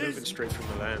actually is- moving straight from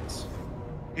the lands.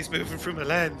 He's moving from the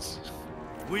lands.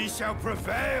 We shall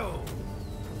prevail.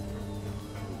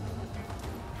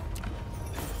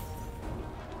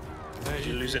 Did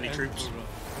you lose any troops?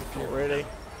 Not really.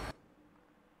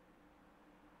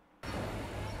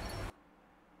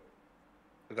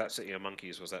 That City of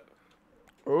Monkeys, was that?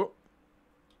 Oh.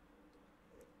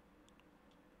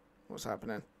 What's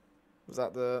happening? Was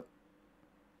that the...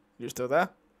 You still there?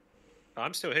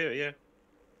 I'm still here, yeah.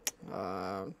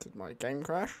 Did my game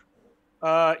crash?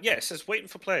 Yeah, it says waiting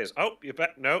for players. Oh, you're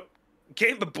back. No.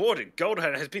 Game aborted. Gold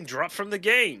has been dropped from the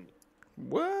game.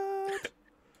 What?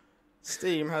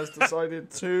 Steam has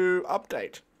decided to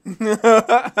update.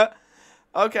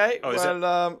 Okay, Oh, is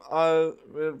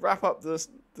we'll wrap up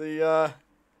the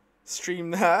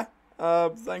stream there.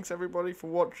 Thanks everybody for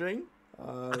watching.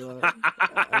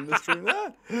 End the stream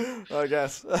there, I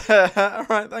guess.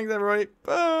 Alright, thanks everybody.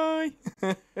 Bye.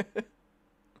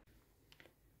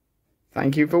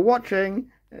 Thank you for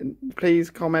watching. And please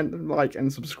comment, like,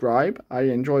 and subscribe. I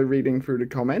enjoy reading through the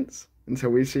comments. Until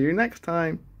we see you next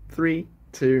time. 3,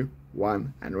 2,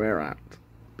 1, and we're out.